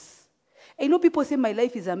mess. I know people say my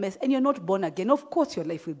life is a mess and you're not born again. Of course your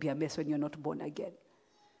life will be a mess when you're not born again.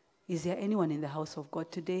 Is there anyone in the house of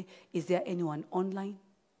God today? Is there anyone online?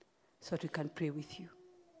 So that we can pray with you.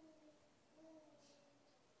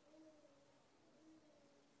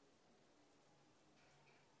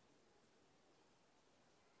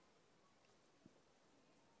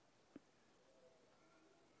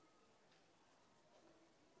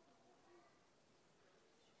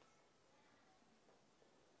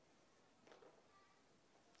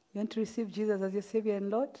 You want to receive Jesus as your Savior and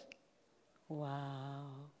Lord? Wow.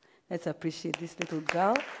 Let's appreciate this little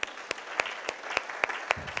girl.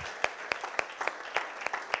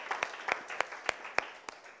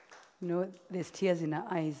 You know, there's tears in her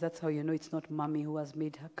eyes. That's how you know it's not mommy who has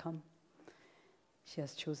made her come. She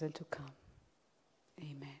has chosen to come.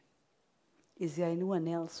 Amen. Is there anyone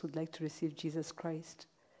else who would like to receive Jesus Christ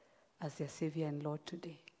as their Savior and Lord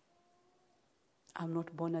today? I'm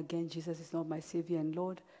not born again. Jesus is not my Savior and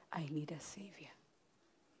Lord. I need a Savior.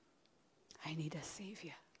 I need a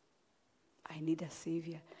Savior. I need a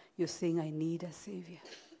Savior. You're saying, I need a Savior.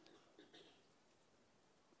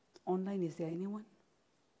 Online, is there anyone?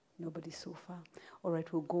 Nobody so far. All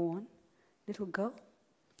right, we'll go on. Little girl,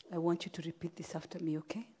 I want you to repeat this after me,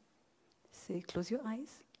 okay? Say, close your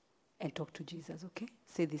eyes and talk to Jesus, okay?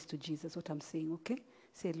 Say this to Jesus, what I'm saying, okay?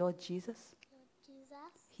 Say, Lord Jesus,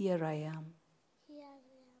 here I am.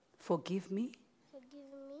 Forgive me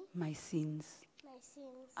my sins.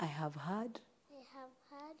 I have heard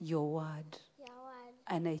your word.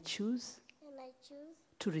 And I choose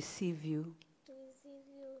to receive you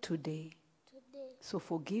today. So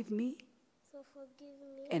forgive me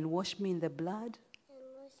and wash me in the blood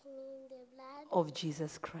of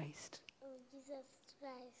Jesus Christ.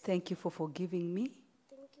 Thank you for forgiving me.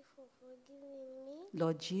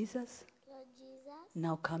 Lord Jesus,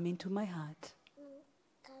 now come into my heart.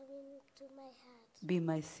 Be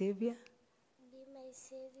my Savior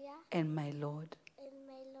and my Lord.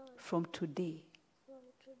 From today,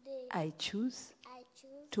 I choose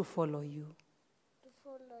to follow you.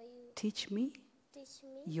 Teach me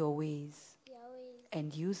your ways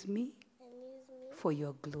and use me for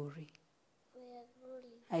your glory.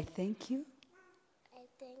 I thank you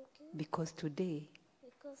because today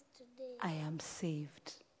I am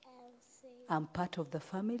saved. I'm part of the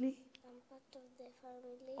family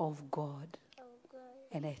of God.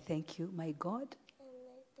 And I thank you, my God,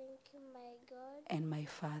 and my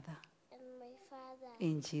Father.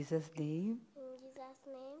 In Jesus' name.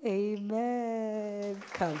 Amen.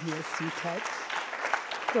 Come here, sweetheart.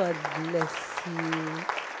 God bless you.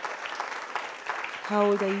 How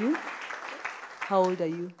old are you? How old are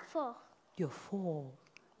you? 4. You're 4.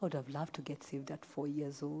 I would have loved to get saved at 4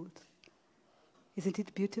 years old. Isn't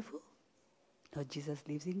it beautiful? Lord Jesus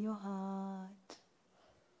lives in your heart.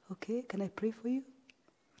 Okay, can I pray for you?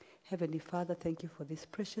 Heavenly Father, thank you for this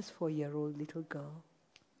precious 4-year-old little girl.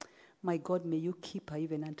 My God, may you keep her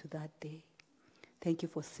even unto that day. Thank you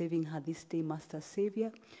for saving her this day, Master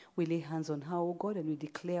Savior. We lay hands on her, O God, and we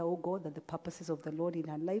declare, O God, that the purposes of the Lord in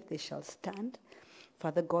her life, they shall stand.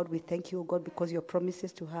 Father God, we thank you, O God, because your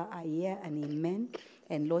promises to her are yeah and amen.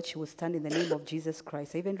 And Lord, she will stand in the name of Jesus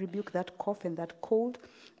Christ. I even rebuke that cough and that cold,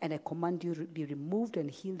 and I command you to be removed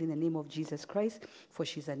and healed in the name of Jesus Christ, for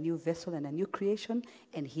she's a new vessel and a new creation,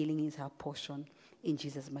 and healing is her portion. In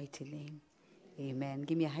Jesus' mighty name. Amen.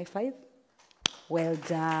 Give me a high five. Well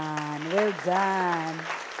done. Well done.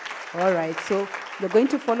 All right. So you're going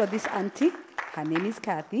to follow this auntie. Her name is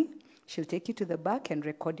Kathy. She'll take you to the back and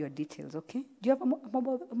record your details, okay? Do you have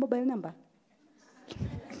a mobile number?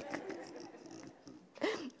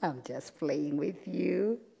 I'm just playing with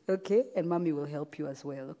you, okay? And Mommy will help you as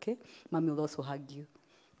well, okay? Mommy will also hug you,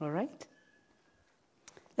 all right?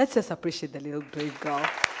 Let's just appreciate the little brave girl.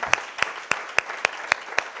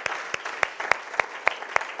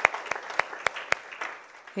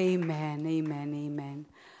 Amen, amen, amen.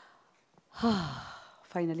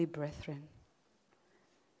 Finally, brethren,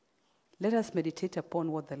 let us meditate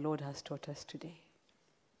upon what the Lord has taught us today.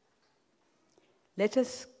 Let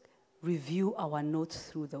us review our notes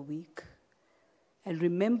through the week and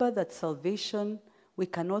remember that salvation, we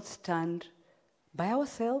cannot stand by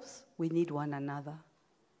ourselves. We need one another.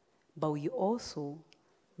 But we also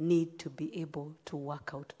need to be able to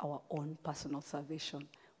work out our own personal salvation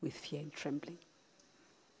with fear and trembling.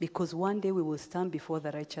 Because one day we will stand before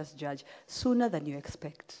the righteous judge sooner than you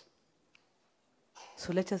expect.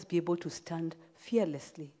 So let us be able to stand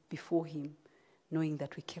fearlessly before him, knowing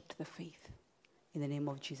that we kept the faith. In the name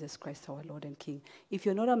of Jesus Christ, our Lord and King. If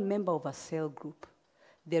you're not a member of a cell group,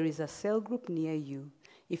 there is a cell group near you.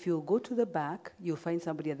 If you go to the back, you'll find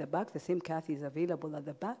somebody at the back. The same Kathy is available at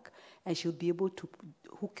the back, and she'll be able to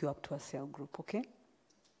hook you up to a cell group, okay?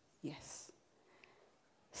 Yes.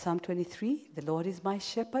 Psalm 23, the Lord is my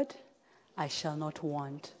shepherd, I shall not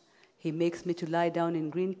want. He makes me to lie down in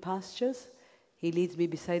green pastures. He leads me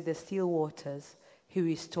beside the still waters. He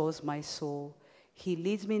restores my soul. He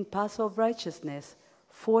leads me in paths of righteousness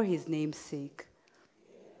for his name's sake.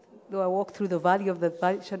 Though I walk through the valley of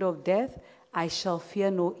the shadow of death, I shall fear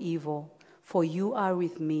no evil, for you are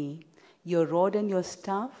with me. Your rod and your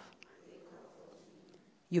staff,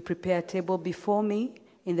 you prepare a table before me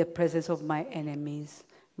in the presence of my enemies.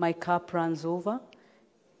 My cup runs over.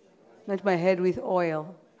 Anoint my head with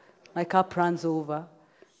oil. My cup runs over.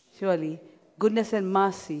 Surely, goodness and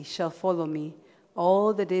mercy shall follow me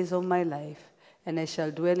all the days of my life, and I shall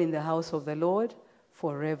dwell in the house of the Lord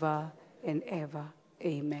forever and ever.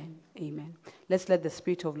 Amen. Amen. Let's let the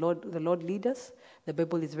Spirit of the Lord lead us. The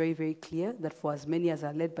Bible is very, very clear that for as many as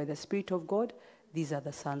are led by the Spirit of God, these are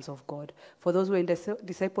the sons of God. For those who are in the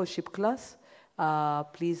discipleship class,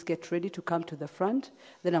 please get ready to come to the front.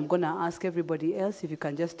 Then I'm going to ask everybody else if you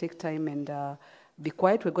can just take time and be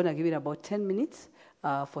quiet. We're going to give it about 10 minutes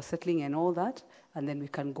for settling and all that, and then we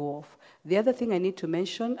can go off. The other thing I need to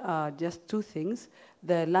mention, just two things.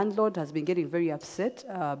 The landlord has been getting very upset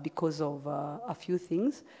because of a few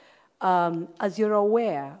things. As you're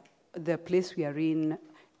aware, the place we are in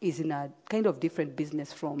is in a kind of different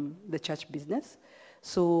business from the church business.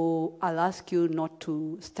 So I'll ask you not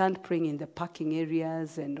to stand praying in the parking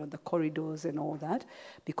areas and on the corridors and all that,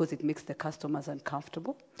 because it makes the customers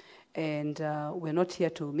uncomfortable. And we're not here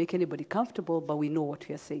to make anybody comfortable, but we know what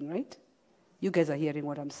we are saying, right? You guys are hearing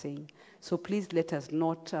what I'm saying. So please let us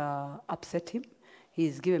not upset him.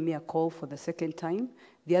 He's given me a call for the second time.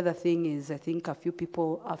 The other thing is, I think a few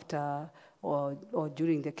people after or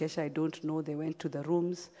during the Kesha, I don't know, they went to the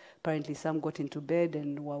rooms. Apparently some got into bed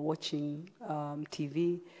and were watching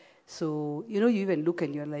TV. So, you even look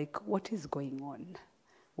and you're like, what is going on?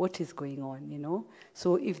 What is going on,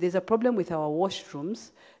 So if there's a problem with our washrooms,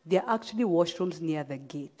 there are actually washrooms near the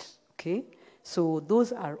gate, okay? So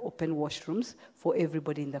those are open washrooms for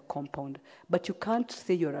everybody in the compound. But you can't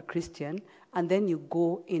say you're a Christian and then you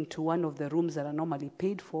go into one of the rooms that are normally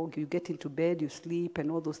paid for. You get into bed, you sleep,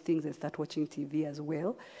 and all those things, and start watching TV as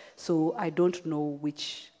well. So I don't know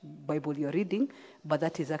which Bible you're reading, but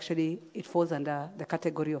that is actually, it falls under the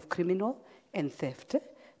category of criminal and theft,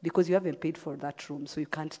 because you haven't paid for that room, so you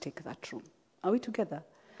can't take that room. Are we together?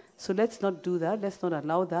 So let's not do that. Let's not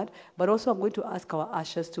allow that. But also I'm going to ask our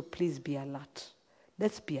ushers to please be alert.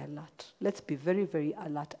 Let's be alert. Let's be very, very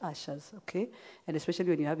alert ushers, okay? And especially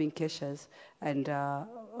when you're having keshas and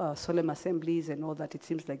solemn assemblies and all that, it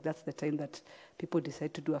seems like that's the time that people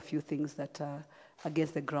decide to do a few things that are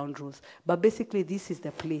against the ground rules. But basically, this is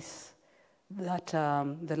the place that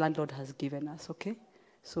the landlord has given us, okay?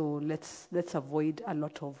 So let's avoid a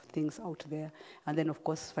lot of things out there. And then, of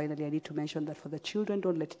course, finally, I need to mention that for the children,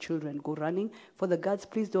 don't let children go running. For the guards,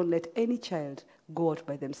 please don't let any child go out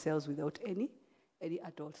by themselves without any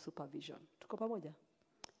adult supervision. Tuko pamoja?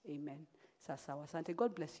 Amen. Sawa. Asante.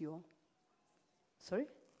 God bless you all. Sorry?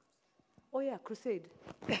 Oh yeah, crusade.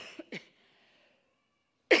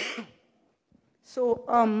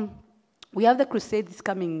 So we have the crusade this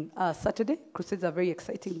coming Saturday. Crusades are very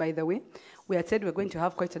exciting, by the way. We had said we're going to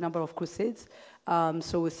have quite a number of crusades.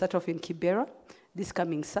 So we'll start off in Kibera this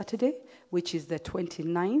coming Saturday, which is the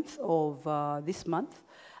 29th of this month.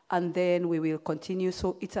 And then we will continue.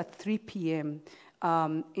 So it's at 3 p.m.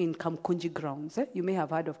 In Kamkunji grounds. You may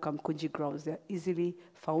have heard of Kamkunji grounds. They're easily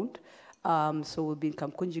found. So we'll be in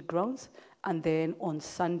Kamkunji grounds. And then on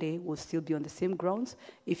Sunday, we'll still be on the same grounds.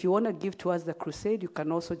 If you want to give towards the crusade, you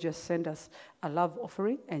can also just send us a love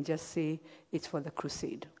offering and just say it's for the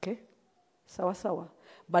crusade, okay? Sawa.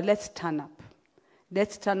 But let's turn up.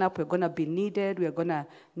 Let's turn up. We're going to be needed. We're going to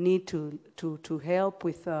need to help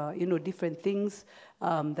with, different things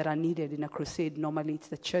that are needed in a crusade. Normally, it's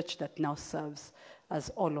the church that now serves as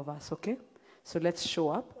all of us, okay? So let's show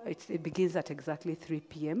up. It begins at exactly 3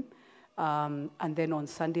 p.m. And then on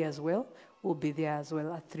Sunday as well, we'll be there as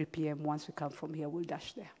well at 3 p.m. Once we come from here, we'll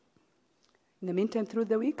dash there. In the meantime, through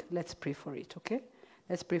the week, let's pray for it, okay?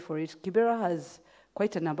 Let's pray for it. Kibera has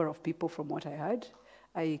quite a number of people from what I heard.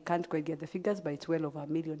 I can't quite get the figures, but it's well over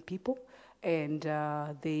 1 million people. And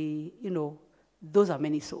those are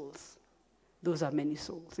many souls. Those are many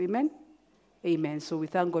souls. Amen? Amen. So we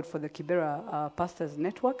thank God for the Kibera Pastors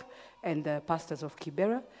Network and the pastors of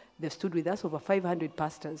Kibera. They've stood with us, over 500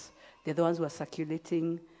 pastors. They're the ones who are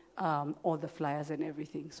circulating all the flyers and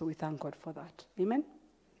everything. So we thank God for that. Amen?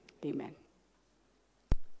 Amen.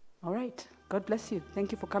 All right. God bless you.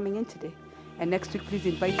 Thank you for coming in today. And next week, please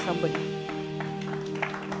invite somebody.